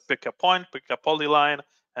now it's a pick a point, pick a polyline,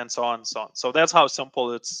 and so on and so on. So that's how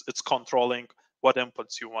simple it's controlling what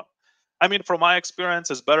inputs you want. I mean, from my experience,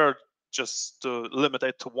 it's better just to limit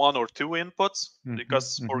it to 1 or 2 inputs,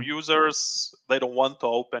 because for users, they don't want to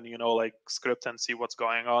open, like script and see what's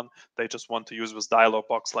going on. They just want to use this dialog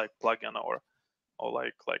box like plugin or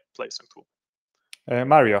like placing tool.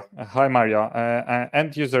 Mario, hi Mario.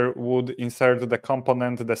 End user would insert the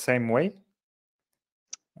component the same way?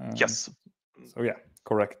 Yes. So yeah,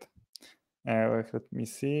 correct. Let me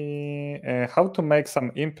see. How to make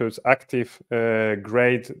some inputs active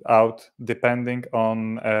grayed out depending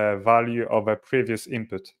on value of a previous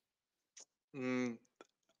input?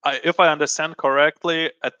 If I understand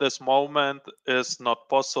correctly, at this moment, it's not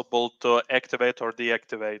possible to activate or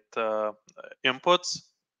deactivate inputs.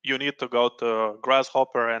 You need to go to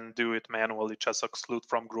Grasshopper and do it manually, just exclude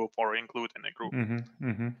from group or include in a group.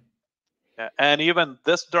 Yeah, and even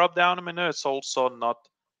this drop-down menu is also not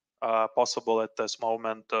possible at this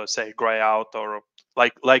moment to say gray out, or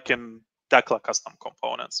like in Tekla custom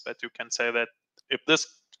components, that you can say that if this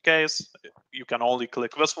case, you can only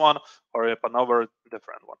click this one, or if another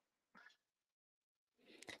different one.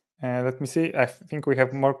 Let me see. I think we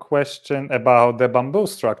have more question about the bamboo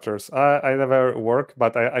structures. I never work,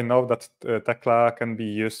 but I know that Tekla can be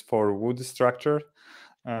used for wood structure.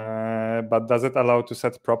 But does it allow to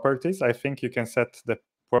set properties? I think you can set the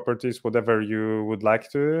properties whatever you would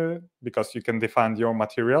like to, because you can define your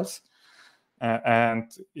materials.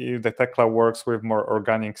 And the Tekla works with more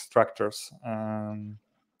organic structures.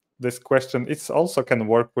 This question, it also can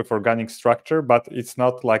work with organic structure, but it's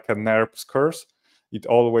not like a NERP's curse. It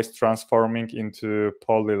always transforming into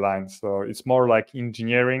polylines. So it's more like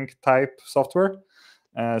engineering type software.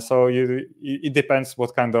 So it depends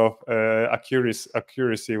what kind of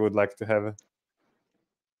accuracy you would like to have.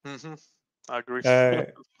 I agree.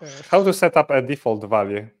 How to set up a default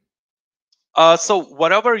value? So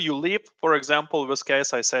whatever you leave, for example, in this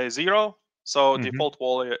case, I say 0. So default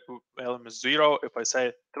value is 0. If I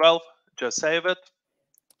say 12, just save it.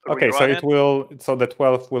 Okay, so it will. So the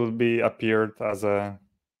 12 will be appeared as a.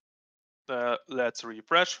 Let's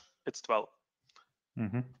refresh. It's 12.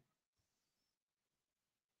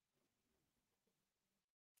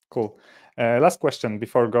 Cool. Last question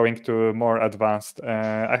before going to more advanced.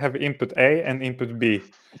 I have input A and input B.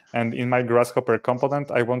 And in my Grasshopper component,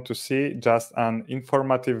 I want to see just an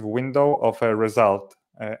informative window of a result,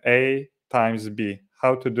 A times B.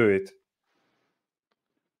 How to do it?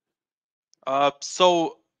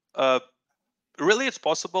 Really, it's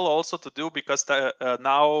possible also to do, because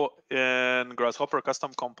now in Grasshopper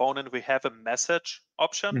custom component, we have a message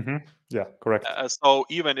option. Yeah, correct. So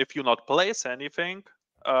even if you not place anything,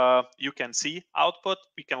 you can see output.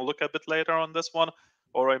 We can look a bit later on this one.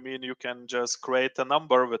 Or I mean, you can just create a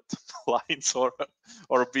number with lines or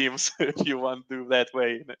beams if you want to do that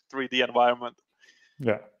way in a 3D environment.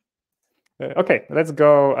 Yeah. Okay, let's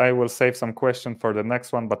go. I will save some question for the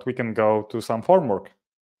next one, but we can go to some form work.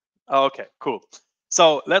 Okay, cool.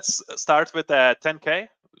 So let's start with a 10K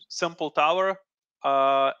simple tower.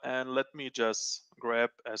 And let me just grab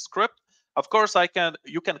a script. Of course,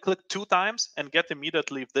 you can click 2 times and get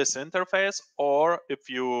immediately this interface. Or if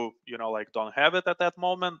you don't have it at that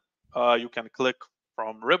moment, you can click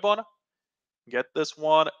from ribbon, get this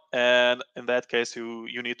one, and in that case,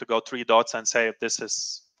 you need to go 3 dots and say this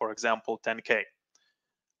is, for example, 10K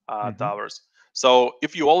towers. So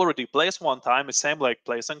if you already place 1 time, it's same like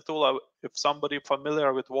placing tool. If somebody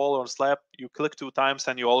familiar with wall or slab, you click 2 times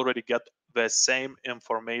and you already get the same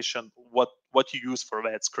information what you use for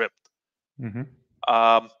that script.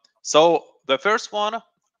 So the first one,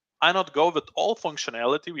 I not go with all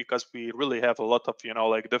functionality because we really have a lot of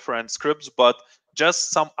different scripts, but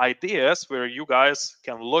just some ideas where you guys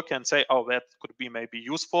can look and say, oh, that could be maybe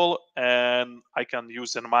useful and I can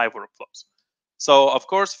use in my workflows. So of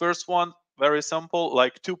course, first one, very simple,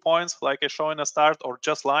 like 2 points, like I show in the start, or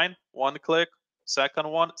just line, 1 click. Second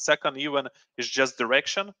even is just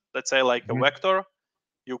direction. Let's say like a vector.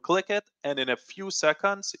 You click it, and in a few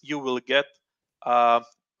seconds, you will get the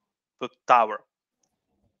tower.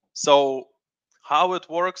 So how it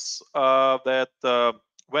works, that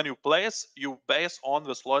when you place, you base on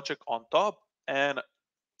this logic on top, and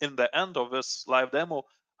in the end of this live demo,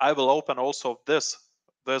 I will open also this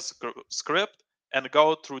script and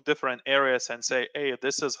go through different areas and say, hey,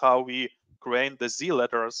 this is how we create the Z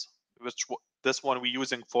letters, which this one we're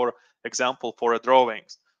using, for example, for a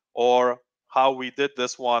drawings, or how we did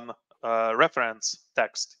this one reference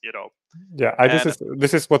text, Yeah,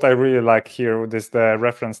 this is what I really like here. This the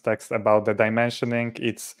reference text about the dimensioning.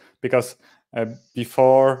 It's because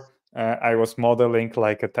before I was modeling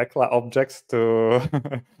like a Tekla object to,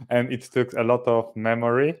 and it took a lot of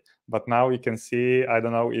memory. But now you can see. I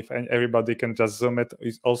don't know if everybody can just zoom it.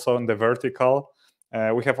 It's also on the vertical.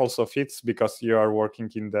 We have also fits because you are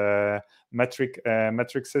working in the metric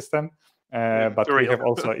system. But we have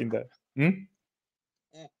also in the.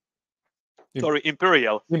 Sorry,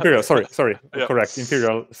 Imperial. Imperial, sorry, yeah. Correct,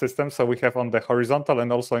 Imperial system. So we have on the horizontal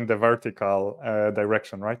and also in the vertical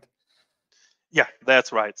direction, right? Yeah,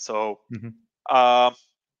 that's right. So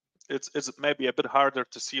it's maybe a bit harder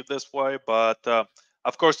to see this way, but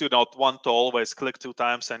of course you don't want to always click 2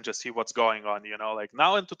 times and just see what's going on. Like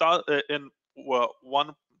now in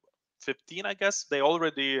 1.15, I guess they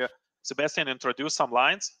already Sebastian introduced some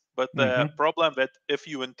lines, but the problem that if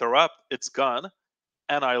you interrupt, it's gone.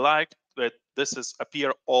 And I like that this is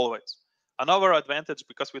appear always. Another advantage,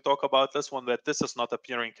 because we talk about this one, that this is not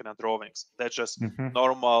appearing in the drawings. That's just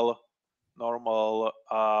normal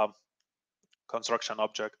construction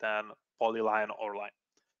object and polyline or line.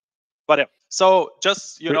 But yeah, so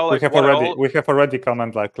just we have already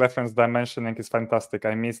comment like reference dimensioning is fantastic.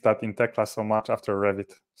 I missed that in Tekla so much after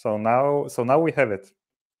Revit. So now we have it.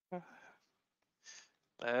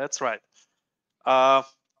 That's right.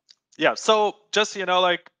 Yeah, so just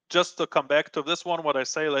just to come back to this one, what I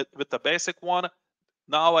say, like, with the basic one,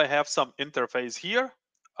 now I have some interface here.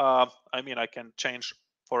 I mean, I can change,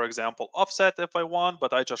 for example, offset if I want,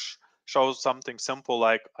 but I just show something simple,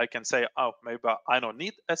 like I can say, oh, maybe I don't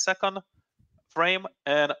need a second frame,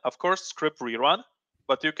 and of course script rerun,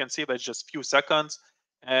 but you can see that's just few seconds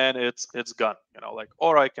and it's gone, like,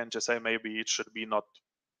 or I can just say maybe it should be not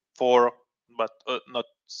 4, but not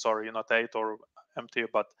 8 or empty,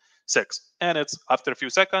 but 6, and it's after a few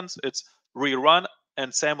seconds it's rerun,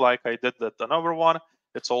 and same like I did that another one,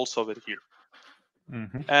 it's also with here.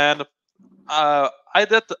 Mm-hmm. And I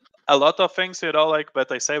did a lot of things, like,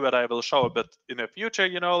 but I say that I will show a bit in the future,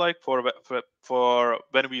 like for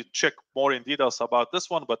when we check more in details about this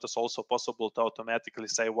one. But it's also possible to automatically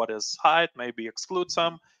say what is height, maybe exclude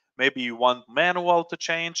some, maybe you want manual to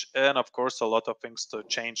change, and of course a lot of things to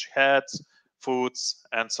change heads, foods,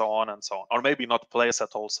 and so on and so on, or maybe not place at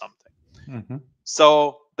all something. Mm-hmm.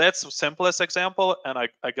 So that's the simplest example, and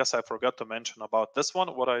I guess I forgot to mention about this one.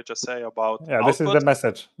 What I just say about Yeah, this is output. the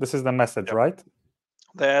message. This is the message, Yep. right?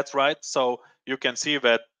 That's right. So you can see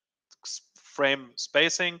that frame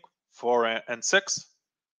spacing 4 and 6.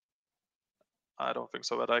 I don't think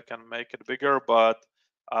so that I can make it bigger, but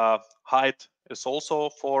height is also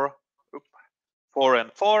 4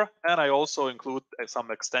 and 4, and I also include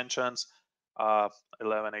some extensions,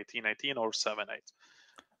 11, 18, 18, or 7, 8.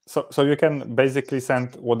 So you can basically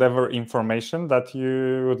send whatever information that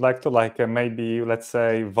you would like to, like maybe let's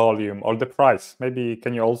say volume or the price. Maybe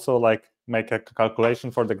can you also like make a calculation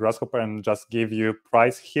for the Grasshopper and just give you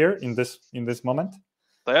price here in this moment?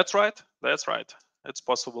 That's right. That's right. It's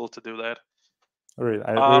possible to do that. Really,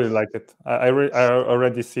 I really like it. I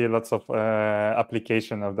already see lots of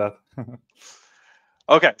application of that.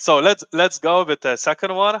 Okay, so let's go with the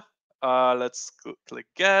second one. Let's click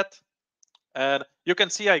get, and you can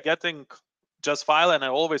see I getting just file, and I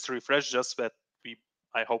always refresh just that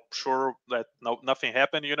I hope sure that nothing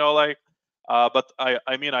happened, like. But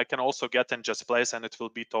I mean I can also get in just place, and it will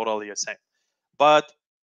be totally the same. But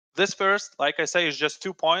this first, like I say, is just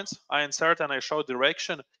 2 points. I insert and I show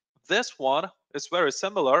direction. This one is very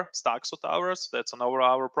similar, stacks of towers. That's another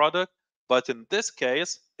our product. But in this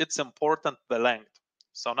case, it's important the length.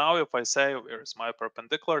 So now if I say, where's my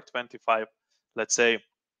perpendicular, 25, let's say,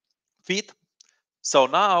 feet. So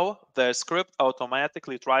now the script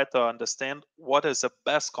automatically try to understand what is the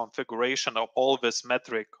best configuration of all these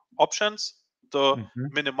metric options to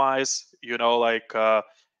minimize, like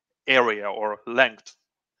area or length.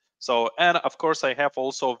 So, and of course, I have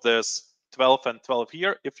also this 12 and 12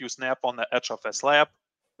 here. If you snap on the edge of a slab,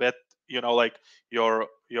 that like your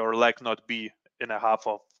leg not be in a half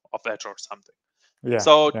of edge or something. Yeah.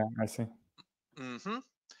 So, yeah, I see.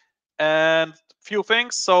 And few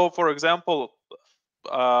things. So, for example,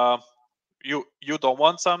 you don't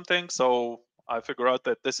want something, so I figure out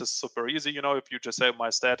that this is super easy. If you just say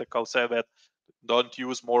my static, I'll say that don't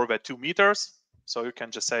use more than 2 meters. So you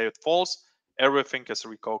can just say it false. Everything is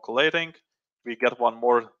recalculating. We get one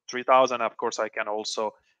more 3000. Of course, I can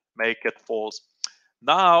also make it false.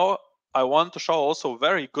 Now, I want to show also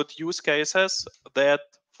very good use cases that,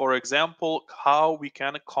 for example, how we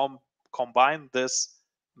can combine this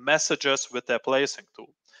messages with the placing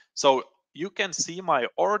tool. So you can see my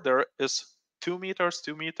order is 2 meters,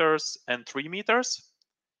 2 meters, and 3 meters.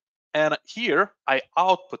 And here I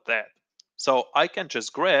output that. So I can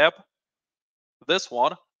just grab this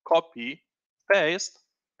one, copy, paste,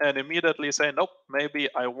 and immediately say, nope, maybe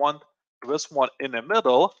I want this one in the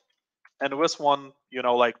middle and this one,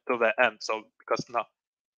 like to the end. So because now,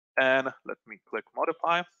 and let me click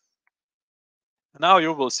modify. Now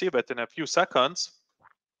you will see that in a few seconds,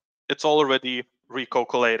 it's already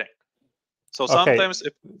recalculating. So sometimes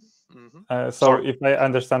if So if I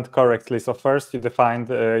understand correctly, so first you defined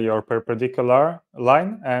your perpendicular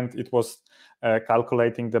line, and it was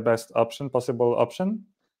calculating the best possible option,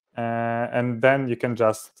 and then you can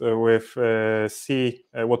just see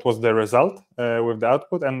what was the result with the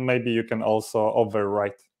output, and maybe you can also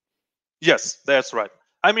overwrite. Yes, that's right.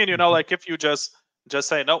 I mean, like if you just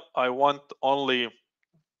say no, I want only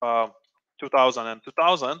 2000 and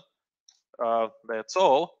 2000. That's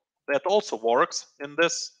all. That also works in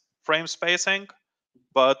this frame spacing,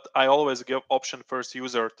 but I always give option first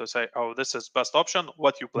user to say, oh, this is best option.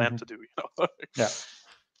 What you plan to do?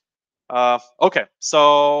 Yeah. Okay.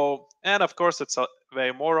 So, and of course, it's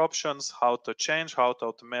way more options how to change, how to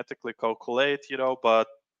automatically calculate. But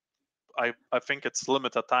I think it's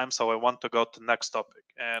limited time, so I want to go to next topic.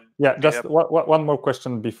 And yeah, just one more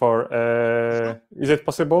question before. Is it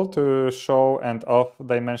possible to show and off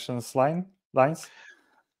dimensions lines?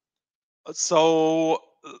 So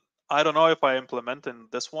I don't know if I implement in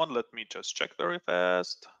this one. Let me just check very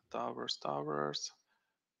fast. Towers.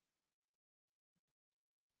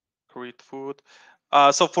 Create food.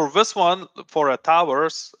 So for this one, for a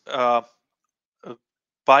towers,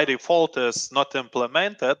 by default is not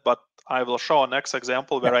implemented, but I will show a next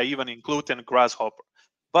example where I even include in Grasshopper.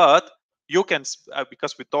 But you can,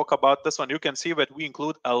 because we talk about this one, you can see that we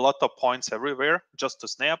include a lot of points everywhere just to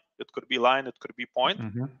snap. It could be line, it could be point.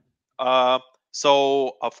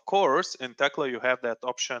 So of course, in Tekla, you have that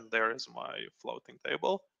option. There is my floating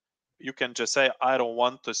table. you can just say, I don't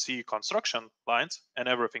want to see construction lines, and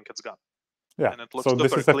everything is gone. Yeah. And it looks So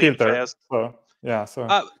this super is a clean, filter. fast. So yeah. So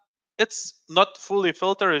It's not fully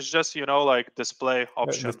filter. It's just like display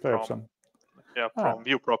option display from option. from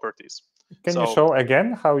view properties. Can you show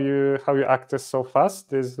again how you access so fast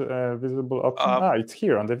this visible option? It's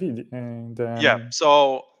here on the video. Yeah.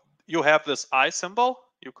 So you have this eye symbol.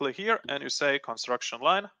 You click here and you say construction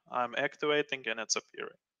line. I'm activating and it's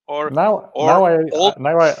appearing. Now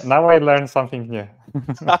I learned something new.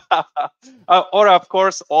 Or of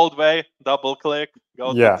course, old way, double click,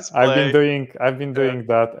 go to display. I've been doing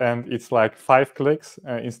that, and it's like 5 clicks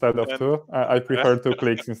instead of 2. I prefer 2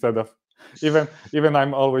 clicks instead of even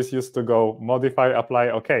I'm always used to go modify, apply,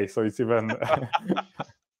 okay. So it's even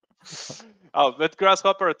with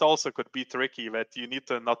Grasshopper, it also could be tricky that you need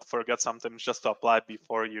to not forget something just to apply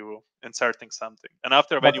before you inserting something. And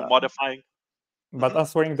after when you modifying. But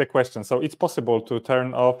answering the question, so it's possible to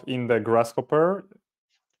turn off in the Grasshopper?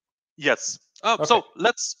 Yes. So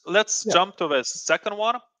let's jump to the second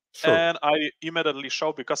one. Sure. And I immediately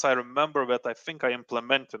show, because I remember that I think I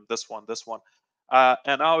implemented this one.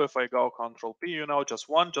 And now if I go Control P, just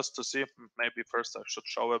one, just to see, maybe first I should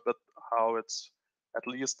show a bit how it's at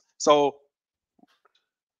least. So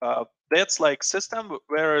that's like system,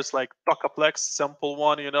 whereas like DOKA simple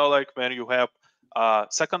one, like when you have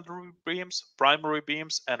secondary beams, primary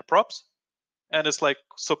beams, and props. And it's like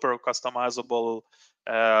super customizable.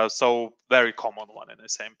 So very common one at the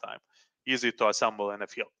same time. Easy to assemble in a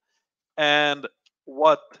field. And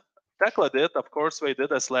what Tekla did, of course, they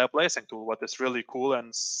did a slab lacing tool, what is really cool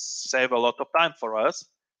and save a lot of time for us.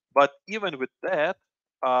 But even with that,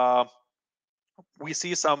 we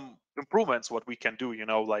see some improvements what we can do,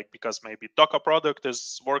 like because maybe DOKA product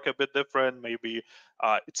is work a bit different. Maybe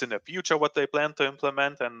it's in the future what they plan to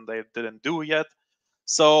implement and they didn't do yet.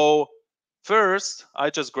 So first, I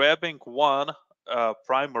just grabbing one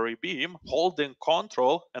primary beam, holding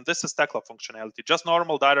Control, and this is Tekla functionality, just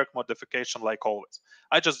normal direct modification like always.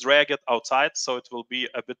 I just drag it outside, so it will be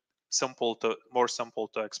a bit more simple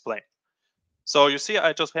to explain. So you see,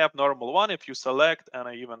 I just have normal one. If you select, and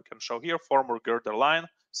I even can show here, former girder line.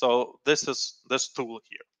 So this is this tool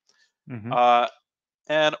here.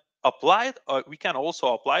 And applied, we can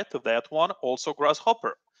also apply to that one also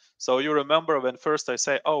Grasshopper. So you remember when first I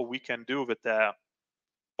say, oh, we can do with the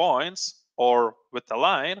points or with the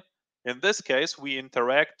line. In this case, we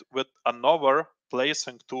interact with another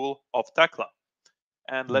placing tool of Tekla.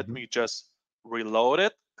 And let me just reload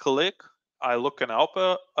it, click. I look in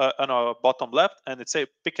upper on a bottom left, and it say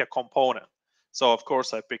pick a component. So of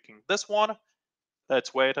course I'm picking this one.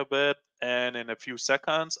 Let's wait a bit, and in a few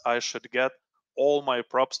seconds I should get all my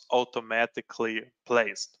props automatically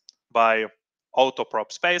placed by auto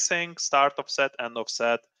prop spacing, start of set, end of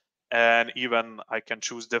set, and even I can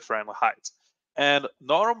choose different heights. And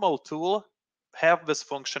normal tool have this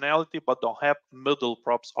functionality but don't have middle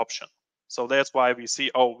props option. So that's why we see,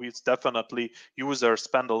 it's definitely users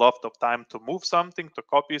spend a lot of time to move something, to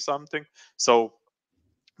copy something. So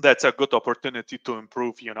that's a good opportunity to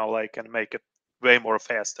improve, and make it way more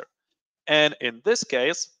faster. And in this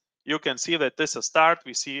case, you can see that this is start.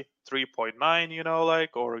 We see 3.9,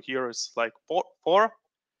 or here is like 4.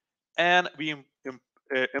 And we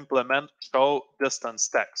implement show distance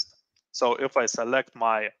text. So if I select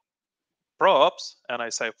my props and I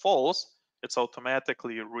say false, it's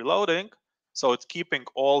automatically reloading. So it's keeping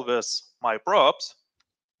all my props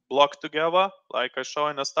blocked together, like I show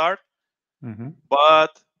in the start.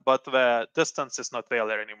 But the distance is not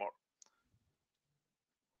there anymore.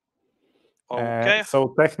 Okay.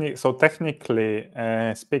 So technically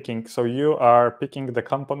speaking, so you are picking the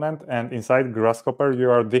component, and inside Grasshopper you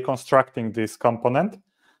are deconstructing this component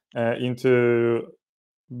into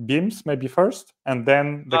beams maybe first, and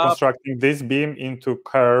then deconstructing this beam into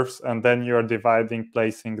curves, and then you are dividing,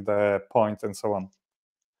 placing the points, and so on.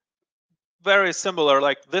 Very similar.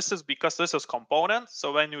 Like this is because this is component.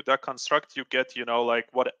 So when you deconstruct, you get like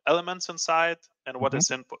what elements inside and what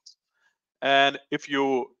is input. And if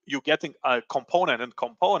you're getting a component in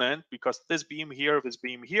component, because this beam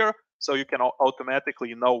here, so you can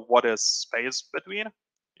automatically know what is space between,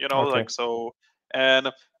 like so.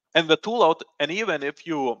 And the tool out, and even if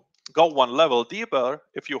you go one level deeper,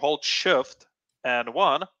 if you hold Shift and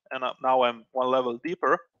 1, and now I'm one level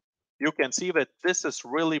deeper, you can see that this is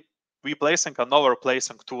really replacing another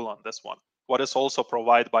placing tool on this one, what is also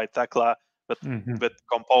provided by Tekla with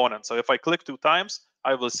components. So if I click 2 times,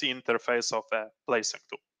 I will see interface of a placing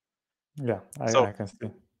tool. Yeah, I can see.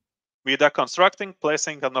 We deconstructing,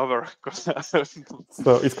 placing another.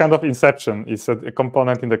 So it's kind of inception. It's a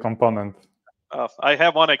component in the component. I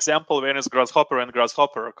have one example when it's Grasshopper and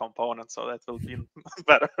Grasshopper component, so that will be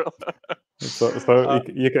better. So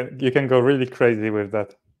you can go really crazy with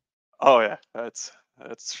that. Oh yeah, it's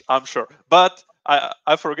I'm sure. But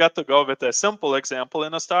I forgot to go with a simple example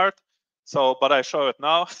in the start. So, but I show it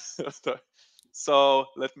now. So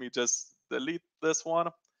let me just delete this one.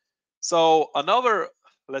 So another,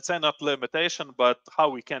 let's say not limitation, but how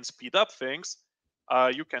we can speed up things.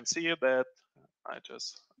 You can see that I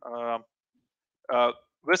just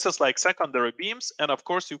this is like secondary beams, and of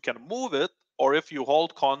course you can move it, or if you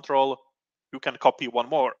hold Control, you can copy one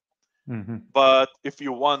more. But if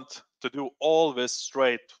you want to do all this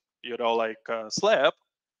straight, like slab,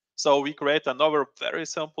 so we create another very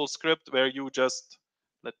simple script where you just,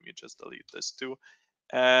 let me just delete this too.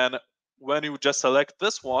 And when you just select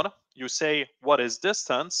this one, you say what is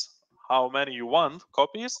distance, how many you want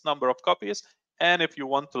copies, number of copies, and if you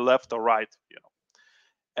want to left or right,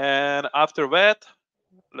 And after that,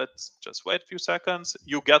 let's just wait a few seconds.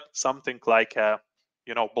 You get something like a,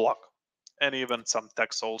 block, and even some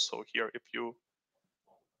text also here if you.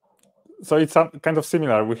 So it's kind of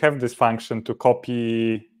similar. We have this function to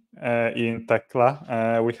copy in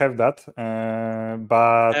Tekla. We have that,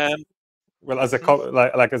 but well, as a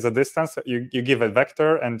like as a distance, you give a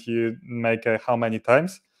vector and you make how many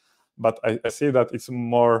times. But I see that it's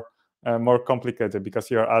more complicated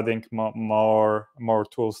because you're adding more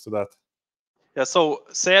tools to that. Yeah. So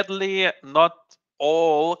sadly, not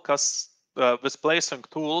all displacing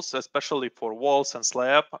tools, especially for walls and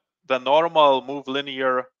slab, the normal move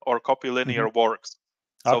linear or copy linear works.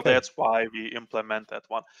 So Okay. that's why we implement that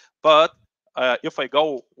one. But if I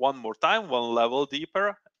go one more time, one level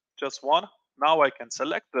deeper, just one, now I can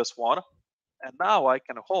select this one, and now I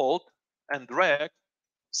can hold and drag.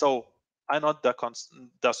 So I not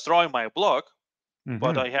destroy my block,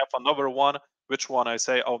 but I have another one, which one I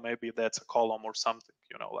say, oh, maybe that's a column or something,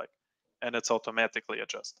 and it's automatically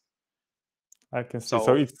adjust. I can see.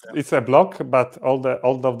 So it's a block, but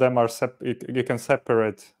all of them are you can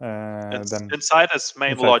separate them inside is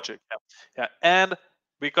main logic. Yeah, and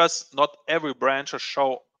because not every branch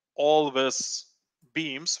show all these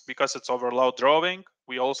beams because it's overload drawing,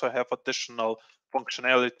 we also have additional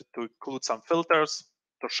functionality to include some filters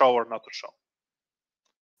to show or not to show.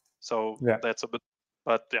 So that's a bit,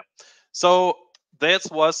 but yeah. So that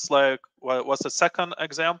was the second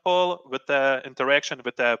example with the interaction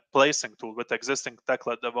with the placing tool, with existing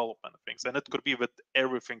Tekla development things, and it could be with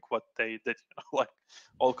everything what they did, like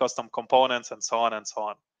all custom components and so on and so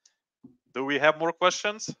on. Do we have more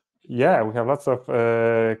questions? Yeah, we have lots of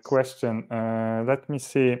questions. Let me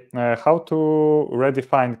see. How to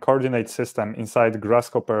redefine coordinate system inside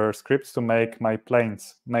Grasshopper scripts to make my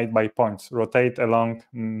planes made by points rotate along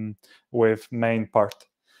with main part.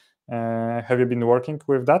 Have you been working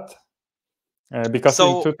with that? Because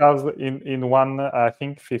in 2000, in one, I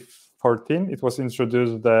think 14, it was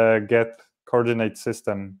introduced the get coordinate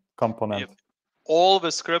system component. Yep. All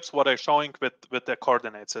the scripts what I'm showing with the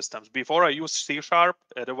coordinate systems. Before I used C#,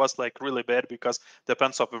 it was like really bad because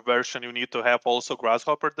depends on the version you need to have also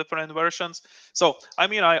Grasshopper different versions. So I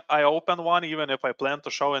mean I open one even if I plan to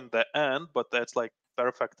show in the end, but that's like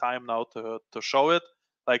perfect time now to show it.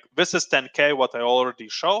 Like this is 10K what I already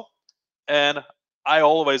show, and I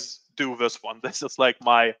always do this one. This is like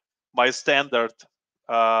my standard.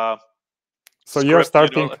 So script, you're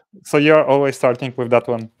starting. So you're always starting with that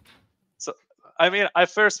one. So I mean, I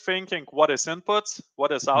first thinking what is inputs,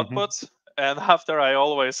 what is outputs, and after I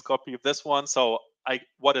always copy this one. So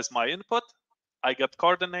what is my input? I get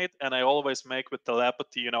coordinate, and I always make with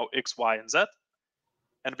telepathy, X, Y, and Z.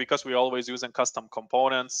 And because we're always using custom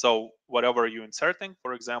components, so whatever you're inserting,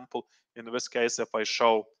 for example, in this case, if I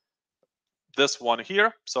show this one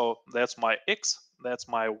here, so that's my X, that's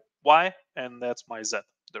my Y, and that's my Z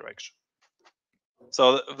direction.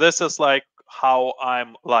 So this is like how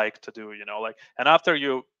I'm like to do, and after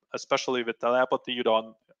you, especially with telepathy, you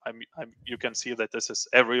don't, you can see that this is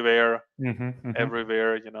everywhere,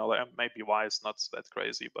 everywhere, like maybe why it's not that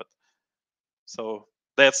crazy, but so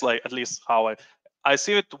that's like at least how I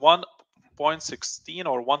see it 1.16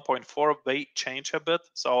 or 1.4, they change a bit.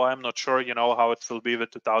 So I'm not sure, how it will be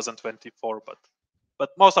with 2024, but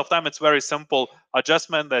most of the time it's very simple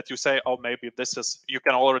adjustment that you say, oh, maybe this is, you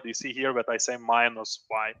can already see here that I say minus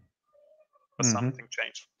Y, but something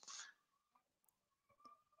changed.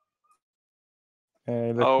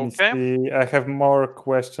 Let me see. I have more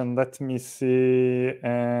question. Let me see.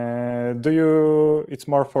 It's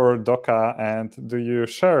more for DOKA, and do you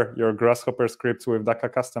share your Grasshopper scripts with DOKA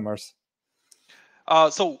customers?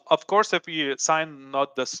 So of course, if we sign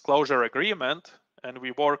not disclosure agreement and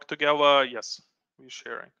we work together, yes, we're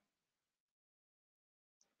sharing.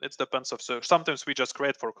 it depends. So sometimes we just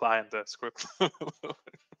create for client the script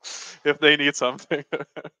if they need something.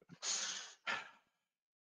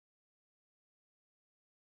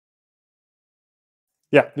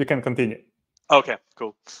 Yeah, you can continue. Okay,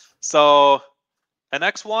 cool. So the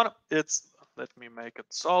next one, it's, let me make it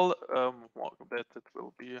solid, that it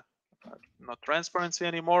will be not transparency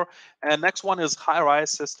anymore. And next one is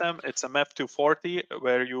high-rise system. It's a MEF240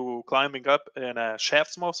 where you climbing up in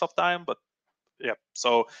shafts most of the time, but yeah.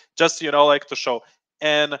 So just, like to show.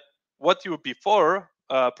 And what you before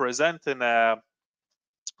present in a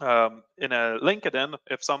LinkedIn,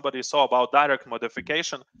 if somebody saw about direct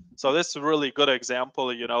modification. So this is a really good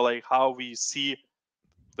example, like how we see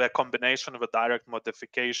the combination of a direct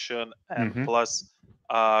modification and plus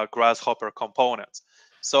Grasshopper components.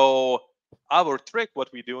 So our trick, what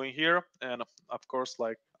we're doing here, and of course,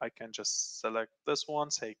 like I can just select this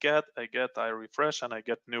one, say get, I refresh, and I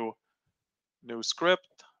get new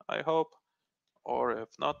script, I hope. Or if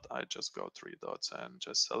not, I just go 3 dots and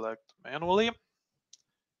just select manually.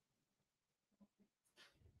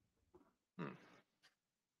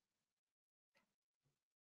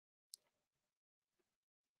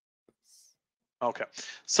 Okay,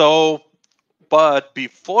 so, but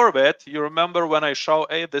before that, you remember when I show,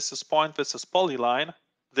 hey, this is point, this is polyline,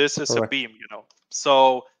 this is Correct. a beam,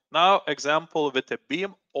 So now example with a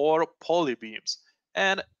beam or poly beams.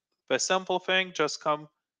 And the simple thing, just come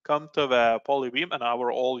to the poly beam, and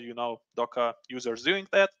our all, DOKA users doing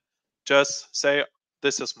that. Just say,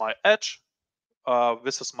 this is my edge,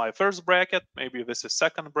 this is my first bracket, maybe this is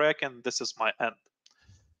second bracket, and this is my end.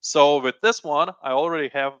 So with this one, I already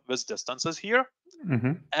have these distances here.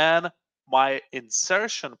 And my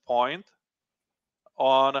insertion point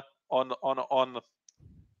on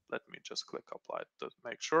let me just click apply to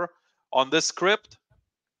make sure, on this script,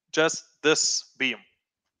 just this beam.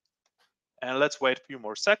 And let's wait a few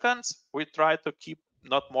more seconds. We try to keep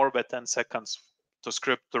not more than 10 seconds to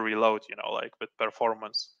script to reload, like with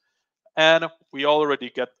performance. And we already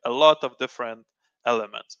get a lot of different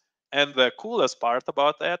elements. And the coolest part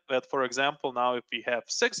about that, for example, now if we have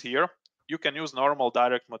 6 here, you can use normal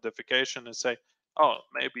direct modification and say, oh,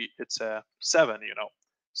 maybe it's a 7,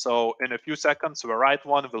 So in a few seconds, the right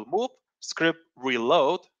one will move, script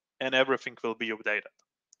reload, and everything will be updated.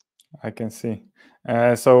 I can see.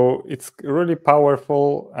 So it's really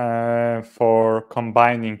powerful for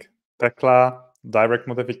combining Tekla direct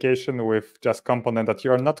modification with just component that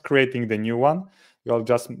you are not creating the new one. You're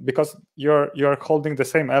just, because you're holding the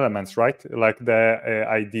same elements, right? Like the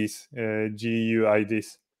IDs, GU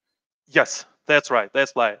IDs. Yes, that's right.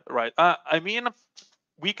 That's right. I mean,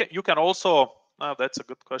 you can also. That's a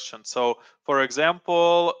good question. So, for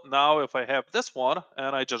example, now if I have this one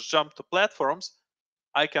and I just jump to platforms,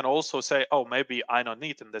 I can also say, oh, maybe I don't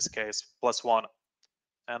need in this case +1,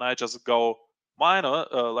 and I just go minor,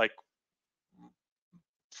 like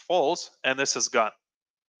false, and this is gone.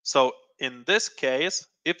 So in this case,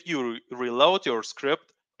 if you reload your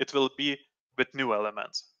script, it will be with new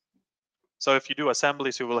elements. So if you do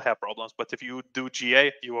assemblies, you will have problems. But if you do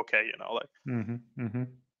GA, you okay,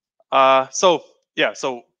 So yeah,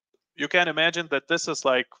 so you can imagine that this is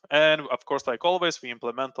like, and of course, like always, we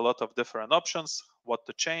implement a lot of different options, what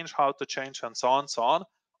to change, how to change, and so on, so on.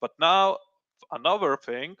 But now another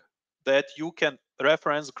thing that you can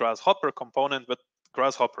reference Grasshopper component with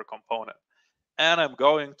Grasshopper component. And I'm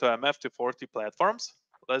going to MEF240 platforms.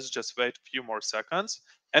 Let's just wait a few more seconds.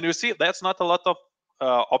 And you see, that's not a lot of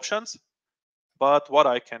options. But what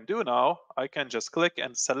I can do now, I can just click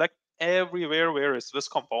and select everywhere where is this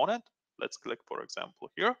component. Let's click, for example,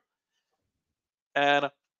 here. And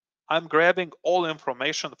I'm grabbing all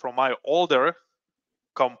information from my older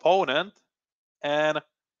component and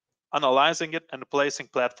analyzing it and placing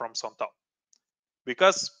platforms on top.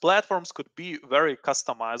 Because platforms could be very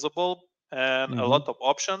customizable and a lot of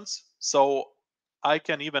options. So I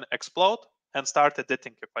can even explode and start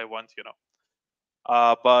editing if I want,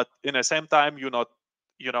 But in the same time,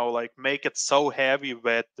 like make it so heavy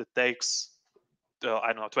that it takes,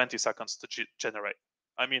 I don't know, 20 seconds to generate.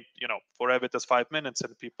 I mean, for Revit it's 5 minutes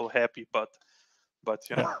and people happy, but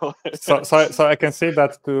know. So I can see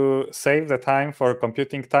that to save the time for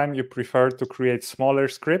computing time, you prefer to create smaller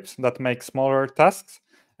scripts that make smaller tasks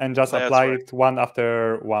and just apply it one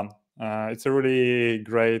after one. It's a really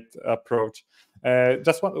great approach.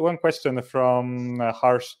 Just one question from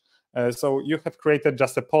Harsh. So you have created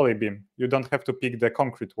just a poly beam. You don't have to pick the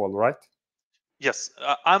concrete wall, right? Yes,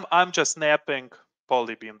 I'm just snapping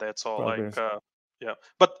poly beam. That's all. Yeah,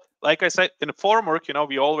 but like I said, in formwork,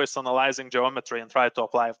 we always analyzing geometry and try to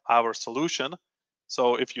apply our solution.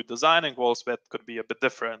 So if you're designing walls, that could be a bit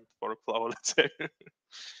different workflow, let's say.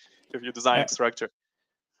 if you design structure.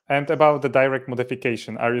 And about the direct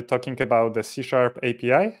modification, are you talking about the C#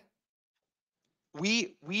 API?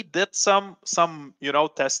 We did some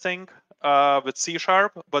testing with C#,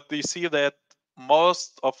 but we see that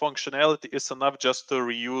most of functionality is enough just to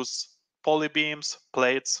reuse polybeams,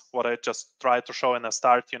 plates, what I just tried to show in the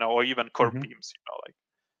start, or even curve beams, like.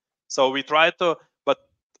 So we try to, but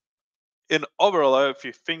in overall, if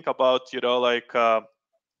you think about,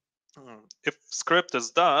 if script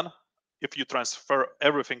is done, if you transfer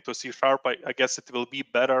everything to C#, I guess it will be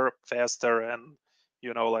better, faster, and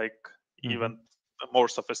even more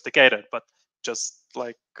sophisticated. But just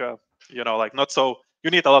not so.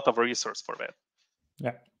 You need a lot of resource for that.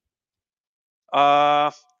 Yeah.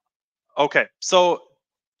 Okay, so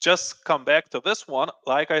just come back to this one.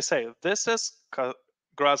 Like I say, this is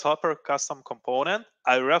Grasshopper custom component.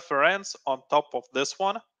 I reference on top of this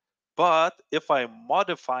one. But if I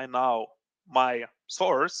modify now my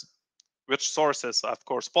source, which source is of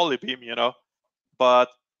course polybeam, but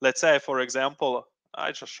let's say, for example,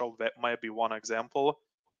 I just showed that maybe one example.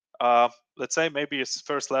 Let's say maybe it's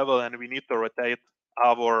first level and we need to rotate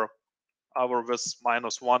our this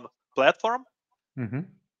 -1 platform.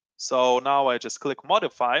 So now I just click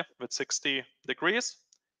modify with 60 degrees.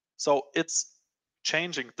 So it's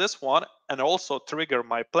changing this one and also trigger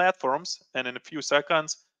my platforms. And in a few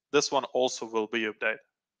seconds, this one also will be updated.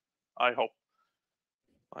 I hope,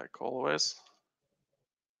 like always.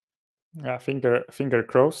 Yeah, finger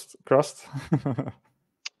crossed.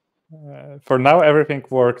 For now, everything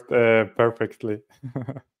worked perfectly.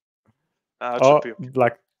 Oh,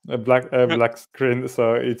 black screen,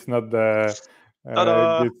 so it's not the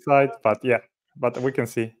good side, but yeah, but we can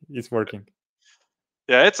see it's working.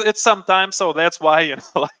 Yeah, it's sometimes, so that's why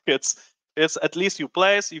like it's at least you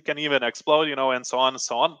place, you can even explode, and so on and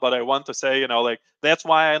so on. But I want to say, like that's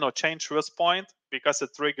why I change this point, because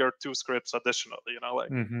it triggered 2 scripts additionally, like.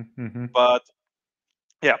 But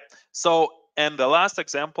yeah, so and the last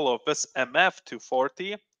example of this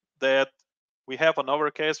MF240, that we have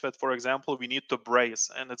another case that, for example, we need to brace,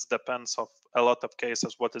 and it depends of a lot of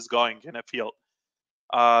cases what is going in a field.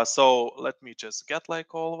 So let me just get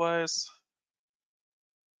like always.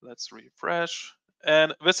 Let's refresh.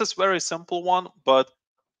 And this is very simple one, but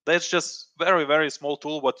that's just very, very small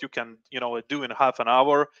tool what you can, do in half an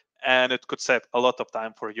hour, and it could save a lot of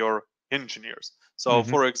time for your engineers. So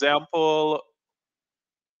for example,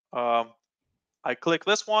 I click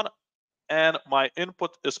this one and my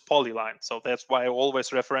input is polyline. So that's why I'm always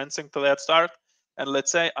referencing to that start. And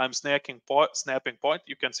let's say I'm snapping point.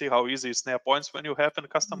 You can see how easy snap points when you have in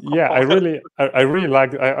custom component. Yeah, I really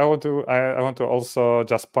like. I want to also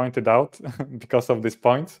just point it out because of this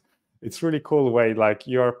point. It's really cool way, like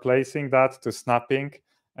you are placing that to snapping,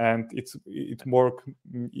 and it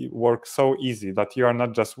works so easy that you are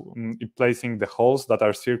not just placing the holes that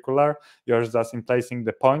are circular. You're just placing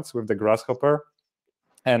the points with the Grasshopper,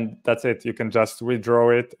 and that's it. You can just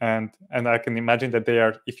redraw it, and I can imagine that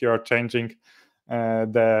if you are changing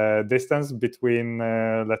the distance between,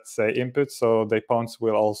 let's say, inputs, so the points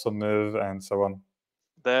will also move and so on.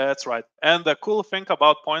 That's right. And the cool thing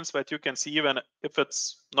about points that you can see, even if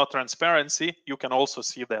it's not transparency, you can also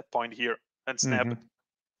see that point here and snap it.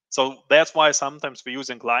 So that's why sometimes we're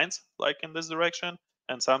using lines like in this direction,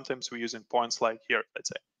 and sometimes we're using points like here, let's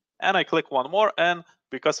say. And I click one more, and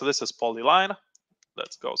because this is polyline,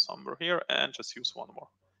 let's go somewhere here and just use one more.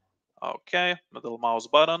 Okay, middle mouse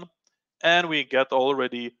button, and we get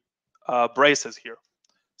already braces here.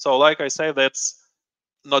 So like I say, that's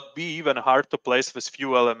not be even hard to place with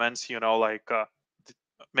few elements, like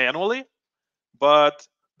manually. But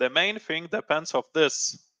the main thing depends of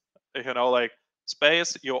this, like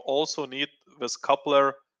space. You also need this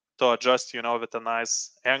coupler to adjust, with a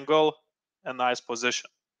nice angle and nice position.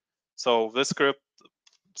 So this script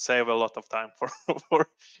save a lot of time for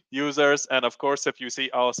users. And of course, if you see,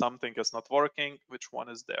 oh, something is not working, which one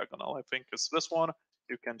is diagonal? I think it's this one.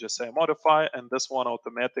 You can just say modify, and this one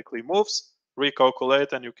automatically moves,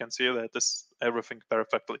 recalculate, and you can see that this everything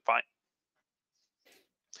perfectly fine.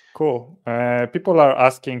 Cool. People are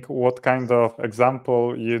asking what kind of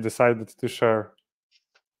example you decided to share.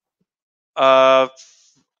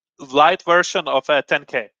 Light version of a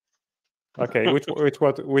 10K. Okay,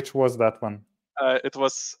 which was that one? It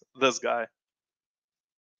was this guy.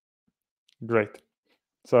 Great.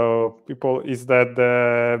 So people, is that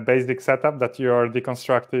the basic setup that you are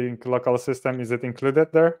deconstructing local system? Is it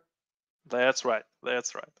included there? That's right.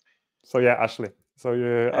 That's right. So yeah, Ashley. So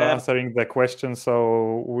you're answering the question.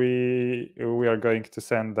 So we are going to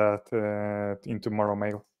send that in tomorrow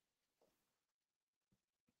mail.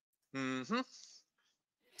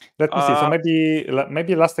 Let me see. So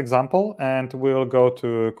maybe last example, and we'll go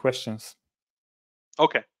to questions.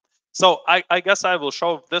 Okay. So I guess I will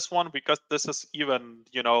show this one because this is even,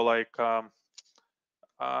 like,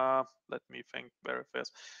 let me think very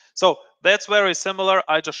fast. So that's very similar.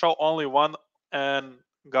 I just show only one and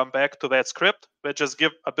come back to that script, but just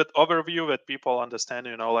give a bit overview that people understand,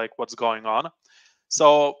 like what's going on.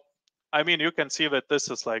 So, I mean, you can see that this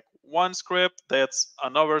is like one script, that's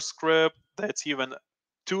another script, that's even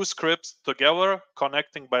two scripts together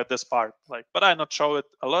connecting by this part. But I not show it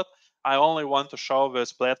a lot. I only want to show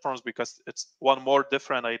these platforms because it's one more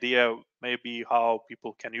different idea, maybe how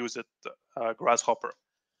people can use it, Grasshopper.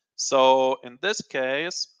 So in this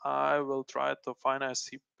case, I will try to find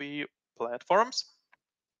SCP platforms.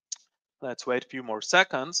 Let's wait a few more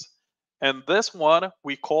seconds. And this one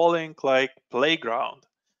we calling like playground,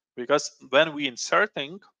 because when we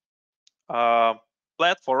inserting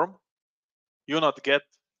platform, you not get,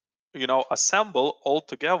 assemble all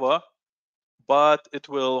together, but it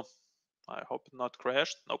will, I hope it not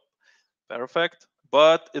crashed. Nope, perfect.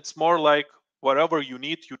 But it's more like whatever you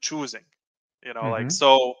need, you choosing,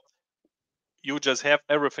 so you just have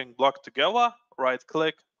everything blocked together, right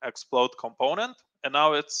click, explode component, and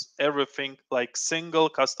now it's everything like single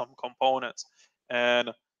custom components.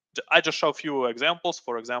 And I just show a few examples.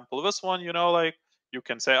 For example, this one, like you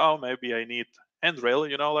can say, oh, maybe I need handrail,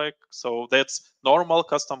 so that's normal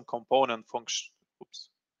custom component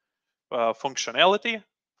functionality,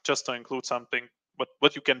 just to include something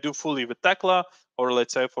what you can do fully with Tekla. Or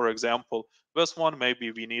let's say, for example, this one,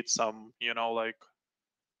 maybe we need some, like,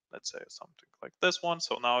 let's say something like this one.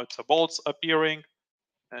 So now it's a bolts appearing,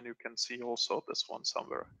 and you can see also this one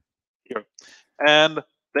somewhere here. And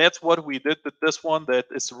that's what we did with this one. That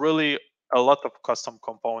is really a lot of custom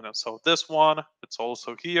components. So this one, it's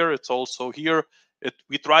also here, it's also here.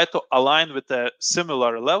 We try to align with a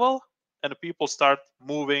similar level, and people start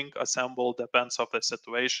moving, assemble, depends of the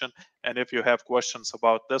situation. And if you have questions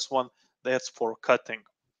about this one, that's for cutting.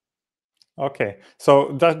 Okay,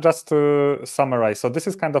 so just to summarize, so this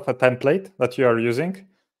is kind of a template that you are using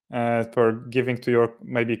for giving to your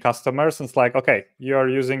maybe customers. It's like, okay, you are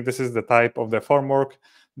using, this is the type of the formwork,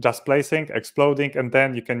 just placing, exploding, and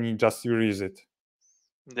then you can just reuse it.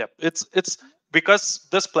 Yeah, it's because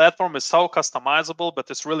this platform is so customizable, but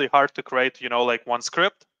it's really hard to create, like one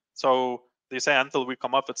script. So they say until we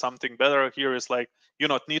come up with something better, here is like, you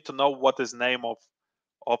not need to know what is name of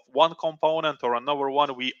one component or another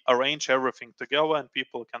one. We arrange everything together, and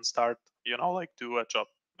people can start, like do a job,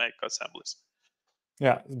 make assemblies.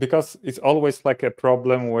 Yeah, because it's always like a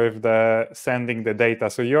problem with the sending the data.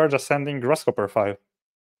 So you're just sending Grasshopper file.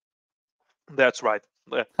 That's right.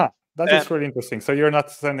 That is really interesting. So you're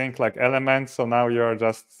not sending like elements. So now you're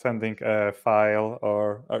just sending a file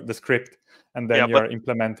or the script, and then you're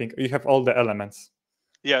implementing. You have all the elements.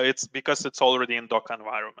 Yeah, it's because it's already in DOKA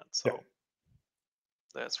environment. So yeah.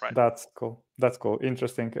 That's right. That's cool. That's cool.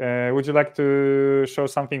 Interesting. Would you like to show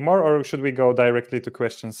something more, or should we go directly to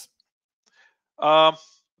questions?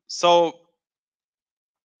 So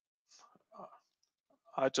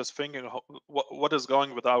I just thinking what is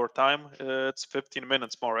going with our time. It's 15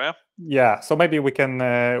 minutes more, eh? Yeah. So maybe we can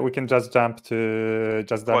just jump to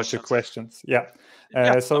questions. Yeah.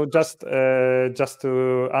 So just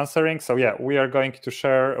to answering. So yeah, we are going to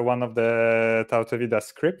share one of the Tautvydas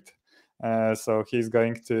script. So he's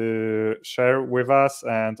going to share with us,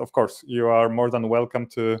 and of course, you are more than welcome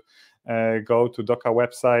to go to DOKA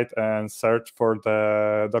website and search for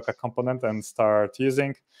the DOKA component and start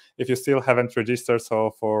using. If you still haven't registered,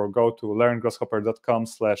 so go to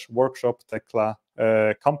learngrasshopper.com/workshop Tekla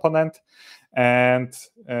component. And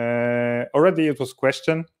already it was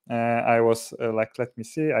question. I was like, let me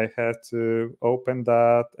see. I had to open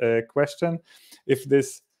that question. If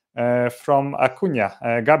this from Acuna,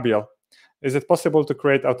 Gabriel. Is it possible to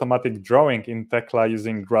create automatic drawing in Tekla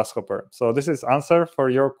using Grasshopper? So this is answer for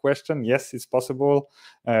your question. Yes, it's possible.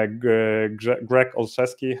 Greg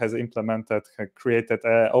Olszewski has created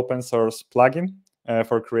an open source plugin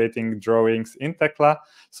for creating drawings in Tekla.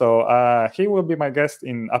 So he will be my guest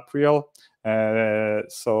in April.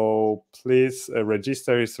 So please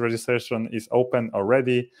register. His registration is open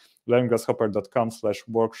already.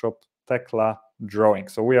 learngrasshopper.com/workshop Tekla drawing.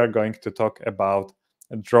 So we are going to talk about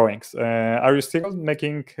drawings. Are you still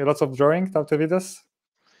making lots of drawing, Tautvydas?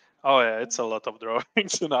 Oh yeah, it's a lot of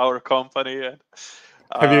drawings in our company. And,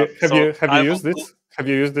 have you used this? Have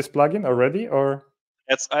you used this plugin already, or?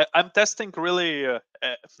 I'm testing really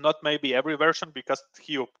not maybe every version, because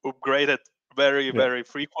he upgraded very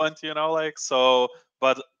frequent, so.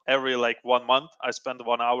 but every like 1 month I spend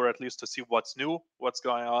 1 hour at least to see what's new, what's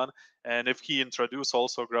going on. And if he introduce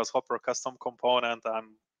also Grasshopper custom component,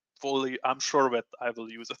 I'm sure that I will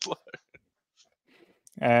use it.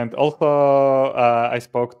 And also, I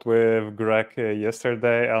spoke with Greg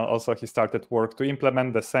yesterday. Also, he started work to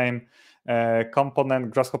implement the same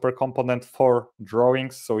component, Grasshopper component for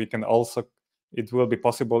drawings. So it will be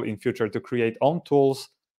possible in future to create own tools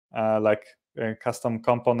like custom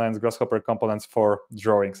components, Grasshopper components for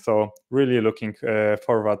drawings. So really looking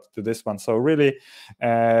forward to this one. So really,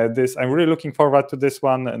 I'm really looking forward to this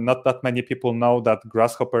one. Not that many people know that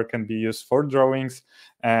Grasshopper can be used for drawings,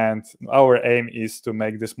 and our aim is to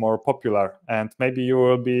make this more popular. And maybe you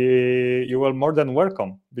will more than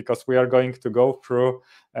welcome, because we are going to go through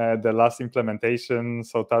the last implementation.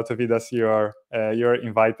 So Tautvydas, you're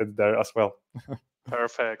invited there as well.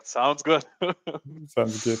 Perfect. Sounds good.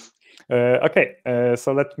 Sounds good. Okay,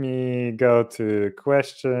 so let me go to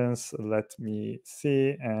questions. Let me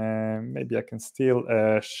see. Maybe I can still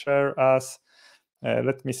share us.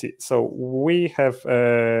 Let me see. So we have.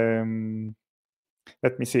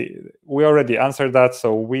 Let me see. We already answered that.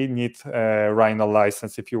 So we need a Rhino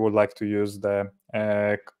license if you would like to use the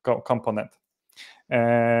component.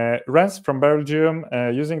 Rens from Belgium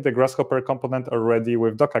using the Grasshopper component already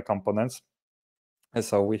with DOKA components.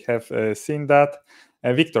 So we have seen that.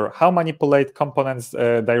 Victor, how manipulate components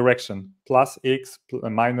direction? Plus X,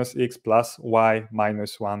 minus X, plus Y,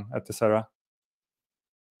 minus 1, etc.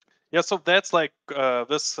 Yeah, so that's like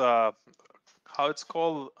this, how it's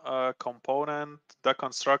called, component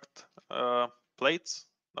deconstruct plates.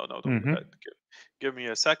 No, give me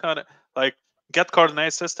a second. Like get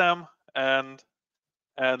coordinate system and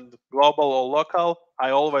global or local.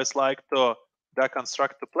 I always like to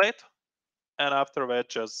deconstruct the plate, and after that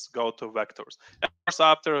just go to vectors. And of course,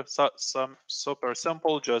 after some super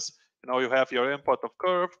simple, just you have your input of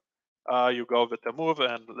curve, you go with the move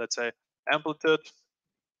and let's say amplitude,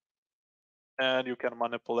 and you can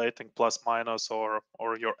manipulating plus minus or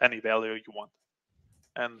your any value you want.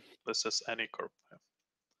 And this is any curve.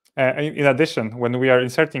 In addition, when we are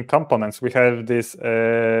inserting components, we have this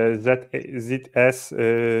ZS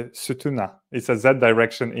Sutuna. It's a Z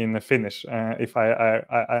direction in Finnish. If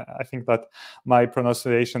I think that my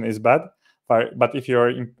pronunciation is bad, but if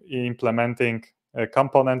you're implementing a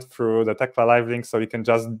component through the Tekla Live Link, so you can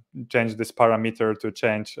just change this parameter to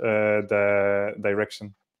change the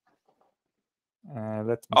direction.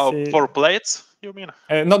 Let me see. For plates, you mean?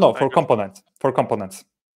 No, for components. For components.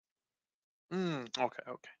 Okay.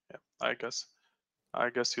 Yeah, I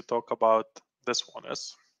guess you talk about this one,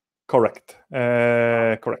 yes? Correct.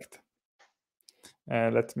 Correct.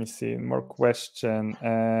 Let me see. More question.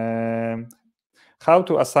 How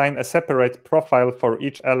to assign a separate profile for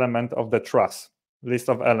each element of the truss list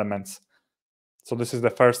of elements? So this is the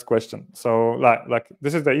first question. So like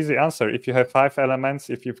this is the easy answer. If you have 5 elements,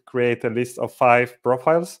 if you create a list of 5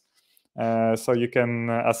 profiles, so you can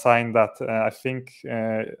assign that. I think,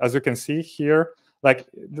 as you can see here, like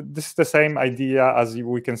this is the same idea as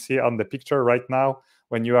we can see on the picture right now.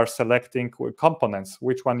 When you are selecting components,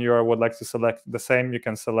 which one you would like to select, the same, you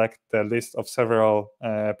can select the list of several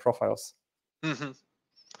profiles. Mm-hmm.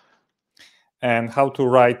 And how to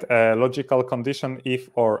write a logical condition if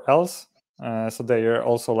or else. So they are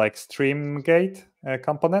also like stream gate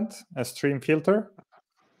component, a stream filter,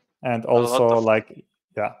 and also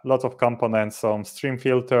lots of components, some stream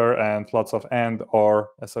filter and lots of and or,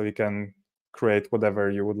 so you can create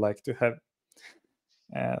whatever you would like to have.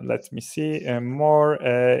 Let me see more.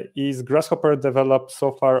 Is Grasshopper developed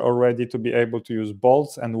so far already to be able to use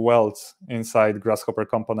bolts and welds inside Grasshopper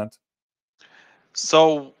component?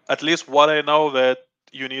 So at least what I know that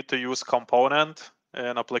you need to use component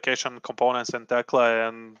and application components in Tekla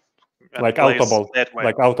and like Autobolt,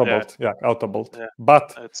 Autobolt. Yeah.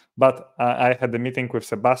 But I had a meeting with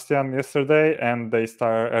Sebastian yesterday, and they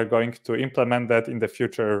are going to implement that in the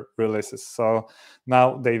future releases. So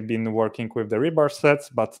now they've been working with the rebar sets,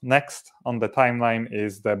 but next on the timeline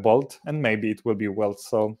is the bolt, and maybe it will be weld.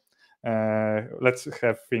 So let's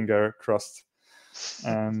have finger crossed.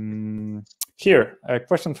 Here, a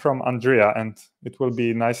question from Andrea, and it will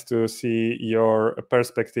be nice to see your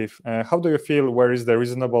perspective. How do you feel, where is the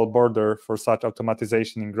reasonable border for such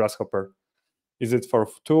automatization in Grasshopper? Is it for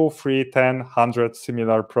 2, 3, 10, 100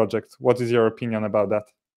 similar projects? What is your opinion about that?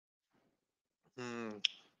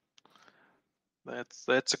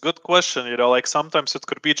 That's a good question. Like sometimes it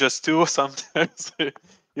could be just 2, sometimes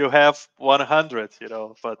you have 100,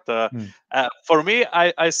 but for me,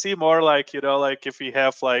 I see more like, like if we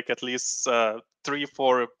have like at least 3,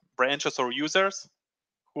 4 branches or users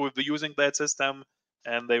who will be using that system,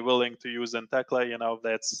 and they're willing to use in Tekla,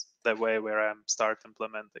 that's the way where I'm start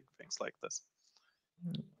implementing things like this.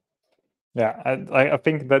 Yeah, I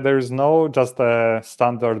think that there is no just a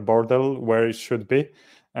standard border where it should be,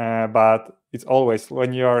 but it's always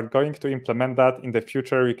when you are going to implement that in the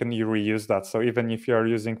future, you can reuse that. So even if you are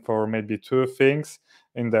using for maybe 2 things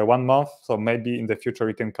in the 1 month, so maybe in the future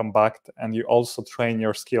you can come back and you also train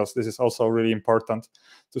your skills. This is also really important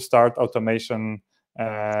to start automation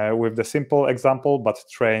with the simple example, but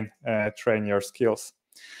train your skills.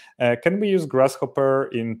 Can we use Grasshopper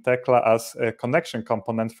in Tekla as a connection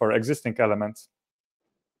component for existing elements?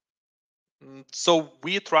 So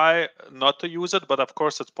we try not to use it, but of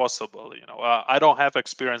course it's possible. I don't have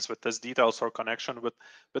experience with this details or connection with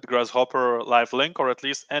Grasshopper Live Link, or at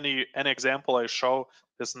least any example I show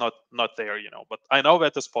is not there. But I know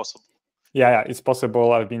that is possible. Yeah, it's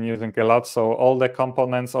possible. I've been using a lot. So all the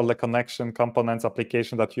components, all the connection components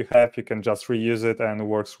application that you have, you can just reuse it and it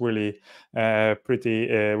works really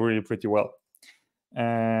pretty well.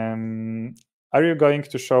 Are you going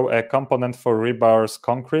to show a component for rebars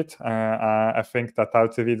concrete? I think that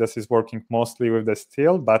Tautvydas is working mostly with the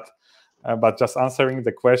steel, but just answering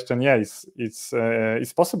the question, yeah,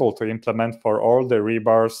 it's possible to implement for all the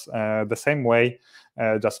rebars the same way.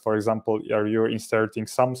 Just for example, are you inserting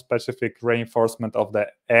some specific reinforcement of the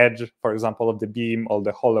edge, for example, of the beam or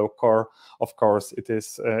the hollow core? Of course, it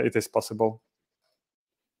is possible.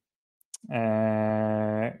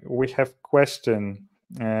 We have question.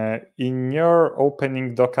 In your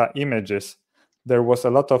opening DOKA images, there was a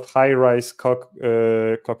lot of high-rise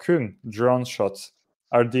cocoon drone shots.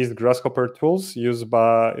 Are these Grasshopper tools used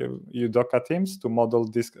by DOKA teams to model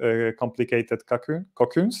these complicated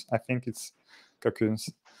cocoons? I think it's cocoons.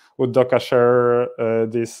 Would DOKA share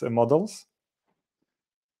these models?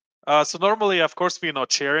 So normally, of course, we're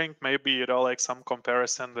not sharing. Maybe like some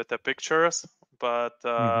comparison with the pictures, but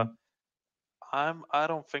I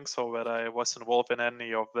don't think so that I was involved in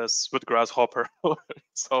any of this with Grasshopper.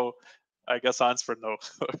 So I guess answer no.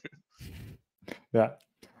 Yeah.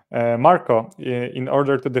 Marco, in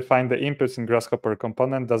order to define the inputs in Grasshopper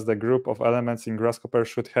component, does the group of elements in Grasshopper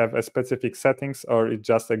should have a specific settings, or it's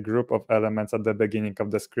just a group of elements at the beginning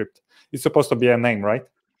of the script? It's supposed to be a name, right?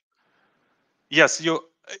 Yes,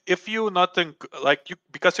 if you not think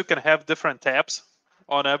because you can have different tabs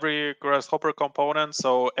on every Grasshopper component,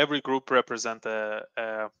 so every group represent a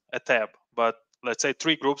tab. But let's say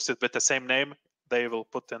 3 groups with the same name, they will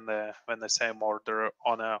put in the same order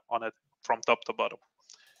on it from top to bottom.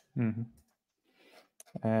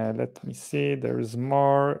 Let me see. There is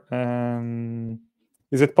more.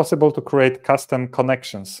 Is it possible to create custom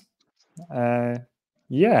connections?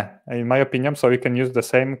 Yeah, in my opinion. So you can use the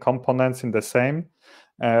same components in the same,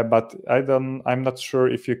 but I'm not sure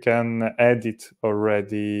if you can edit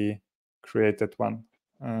already created one.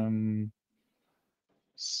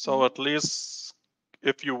 So at least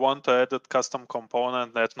if you want to edit custom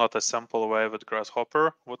component, that's not a simple way with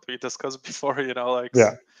Grasshopper, what we discussed before.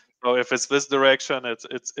 Yeah. So if it's this direction,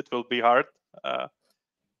 it will be hard.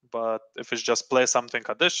 But if it's just play something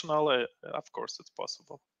additional, of course it's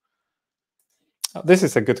possible. This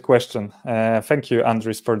is a good question. Thank you,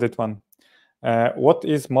 Andres, for that one. What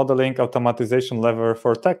is modeling automatization level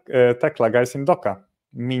for Tekla guys in DOKA?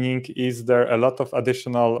 Meaning, is there a lot of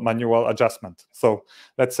additional manual adjustment? So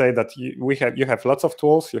let's say that you have lots of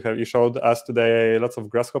tools. You showed us today lots of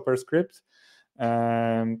Grasshopper scripts.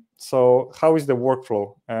 So how is the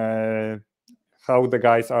workflow? How the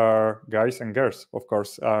guys and girls, of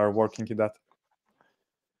course, are working in that?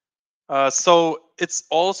 So it's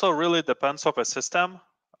also really depends of a system.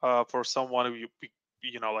 For someone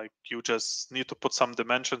you just need to put some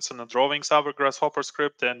dimensions in the drawings of a Grasshopper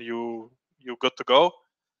script, and you good to go.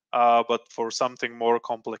 But for something more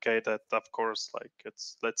complicated, of course,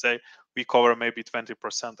 let's say we cover maybe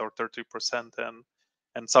 20% or 30%,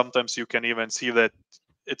 and sometimes you can even see that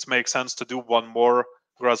it makes sense to do one more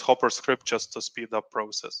Grasshopper script just to speed up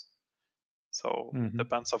process. So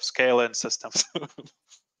depends of scale and systems.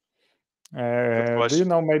 Do you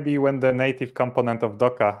know maybe when the native component of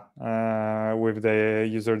DOKA with the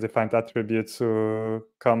user-defined attributes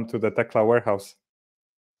come to the Tekla warehouse?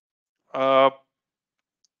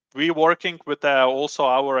 We working with also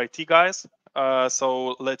our IT guys.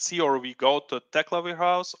 So let's see, or we go to Tekla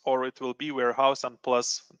warehouse, or it will be warehouse and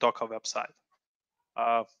plus DOKA website.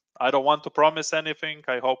 I don't want to promise anything.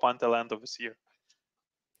 I hope until end of this year.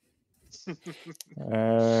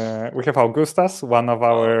 We have Augustas, one of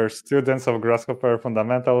our students of Grasshopper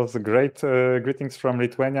Fundamentals. Great greetings from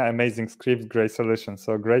Lithuania. Amazing script, great solution.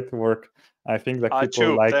 So great work. I think that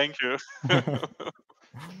people like. Thank you.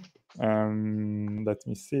 Let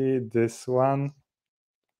me see this one.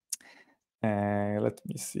 Let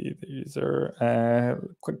me see the user.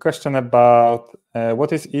 Quick question about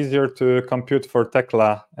what is easier to compute for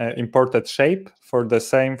Tekla imported shape for the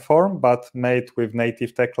same form but made with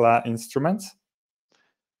native Tekla instruments?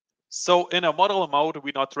 So in a model mode,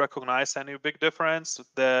 we not recognize any big difference.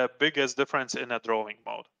 The biggest difference in a drawing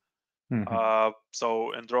mode.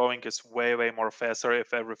 So in drawing is way more faster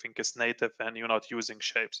if everything is native and you're not using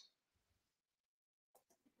shapes.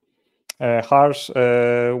 Harsh,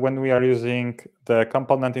 when we are using the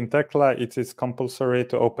component in Tekla, it is compulsory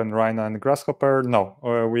to open Rhino and Grasshopper. No,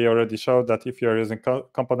 we already showed that if you're using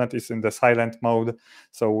component, it's in the silent mode,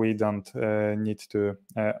 so we don't need to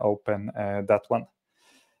open that one.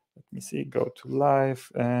 Let me see, go to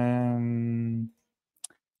live.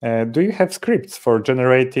 Do you have scripts for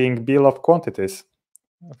generating bill of quantities?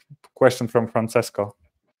 Question from Francesco.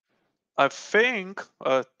 I think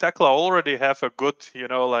Tekla already have a good,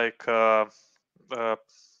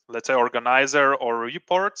 let's say organizer or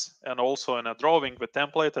reports, and also in a drawing with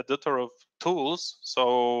template editor of tools.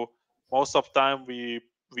 So most of time we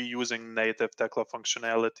using native Tekla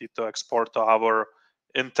functionality to export to our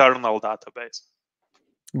internal database.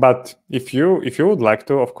 But if you would like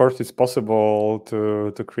to, of course, it's possible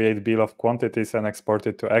to create bill of quantities and export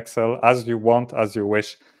it to Excel as you want, as you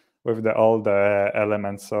wish, with all the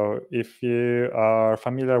elements. So if you are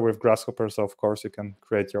familiar with Grasshopper, so of course you can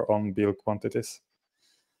create your own bill quantities.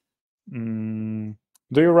 Do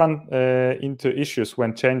you run into issues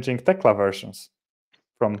when changing Tekla versions?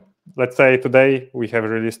 From, let's say today we have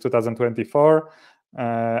released 2024.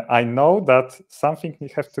 I know that something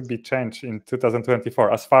has to be changed in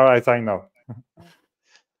 2024, as far as I know.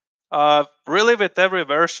 Really, with every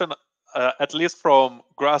version, at least from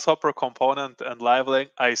Grasshopper component and LiveLink,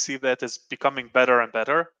 I see that it's becoming better and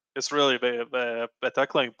better. It's really the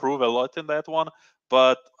Tekla improve a lot in that one.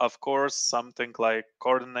 But of course, something like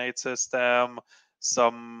coordinate system,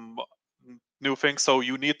 some new things. So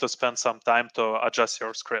you need to spend some time to adjust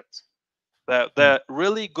your scripts. The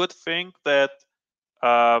really good thing that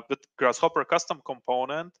with Grasshopper custom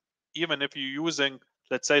component, even if you're using,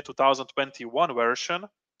 let's say, 2021 version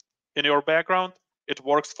in your background, it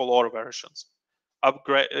works for all versions.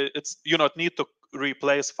 Upgrade, it's you not need to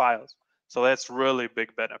replace files, so that's really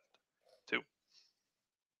big benefit too.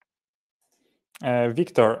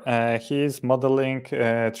 Victor, he is modeling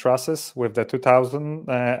trusses with the 2000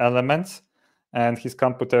 elements, and his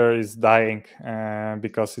computer is dying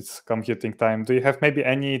because it's computing time. Do you have maybe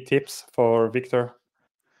any tips for Victor?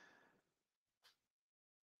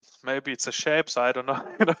 Maybe it's a shape, so I don't know.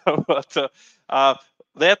 But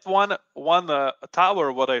that one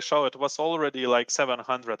tower, what I showed, it was already like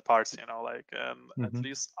 700 parts. And at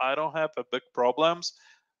least I don't have a big problems.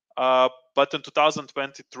 But in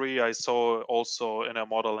 2023, I saw also in a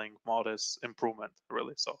modeling modus improvement,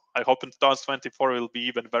 really. So I hope in 2024 it will be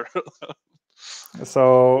even better.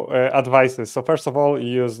 So advices. So first of all,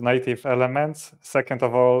 use native elements. Second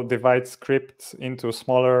of all, divide scripts into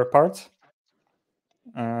smaller parts.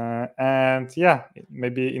 And yeah,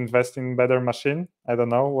 maybe invest in better machine. I don't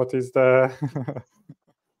know what is the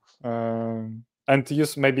and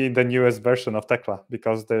use maybe the newest version of Tekla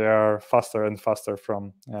because they are faster and faster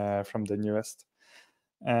from the newest.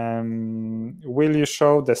 Will you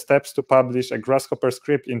show the steps to publish a Grasshopper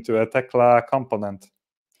script into a Tekla component,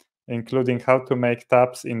 including how to make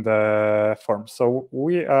tabs in the form? So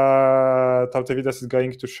we Tautvydas is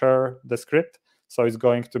going to share the script, so it's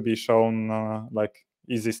going to be shown like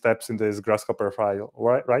easy steps in this Grasshopper file,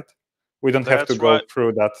 right? We don't have to go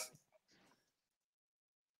through that.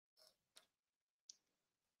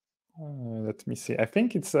 Let me see. I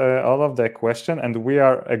think it's all of the question, and we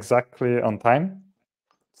are exactly on time.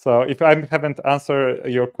 So if I haven't answered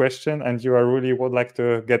your question and you really would like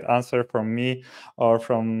to get answer from me or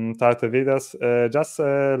from Tautvydas, just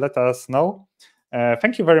let us know.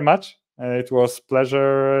 Thank you very much. It was a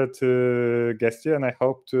pleasure to guest you, and I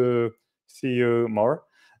hope to see you more.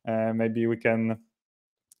 Maybe we can,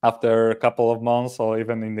 after a couple of months or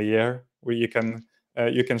even in the year, you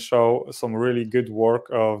can show some really good work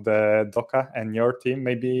of the DOKA and your team,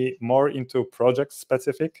 maybe more into project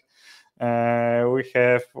specific. We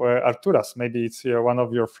have Arturas, maybe it's one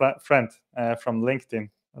of your friend from LinkedIn.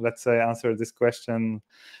 Let's say answer this question.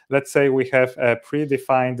 Let's say we have a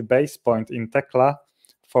predefined base point in Tekla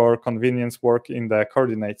for convenience work in the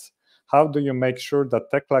coordinates. How do you make sure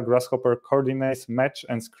that Tekla Grasshopper coordinates match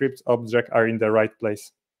and script object are in the right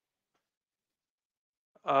place?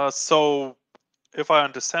 So if I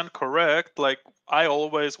understand correct, like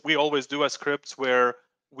we always do a scripts where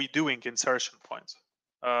we doing insertion points,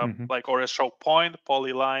 like or a show point,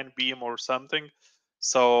 polyline, beam, or something.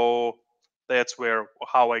 So that's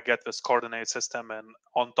how I get this coordinate system, and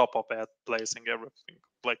on top of that, placing everything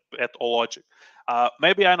like at all logic.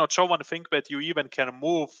 Maybe I not show one thing, but you even can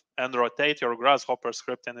move and rotate your Grasshopper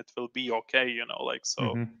script, and it will be okay. Like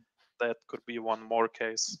so. That could be one more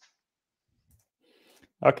case.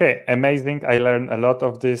 Okay, amazing. I learned a lot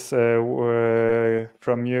of this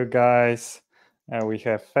from you guys. We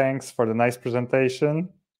have thanks for the nice presentation.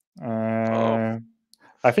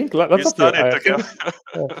 I think lots of you.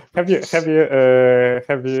 Have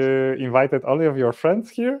you invited all of your friends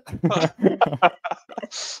here?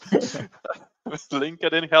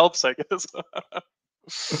 LinkedIn helps, I guess.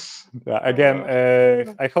 Again,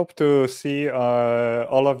 I hope to see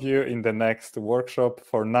all of you in the next workshop.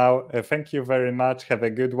 For now, thank you very much. Have a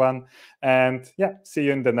good one. And yeah, see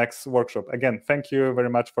you in the next workshop. Again, thank you very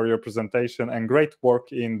much for your presentation and great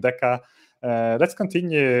work in DOKA. Let's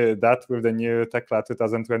continue that with the new Tekla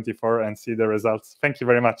 2024 and see the results. Thank you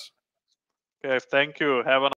very much. Okay, thank you. Have a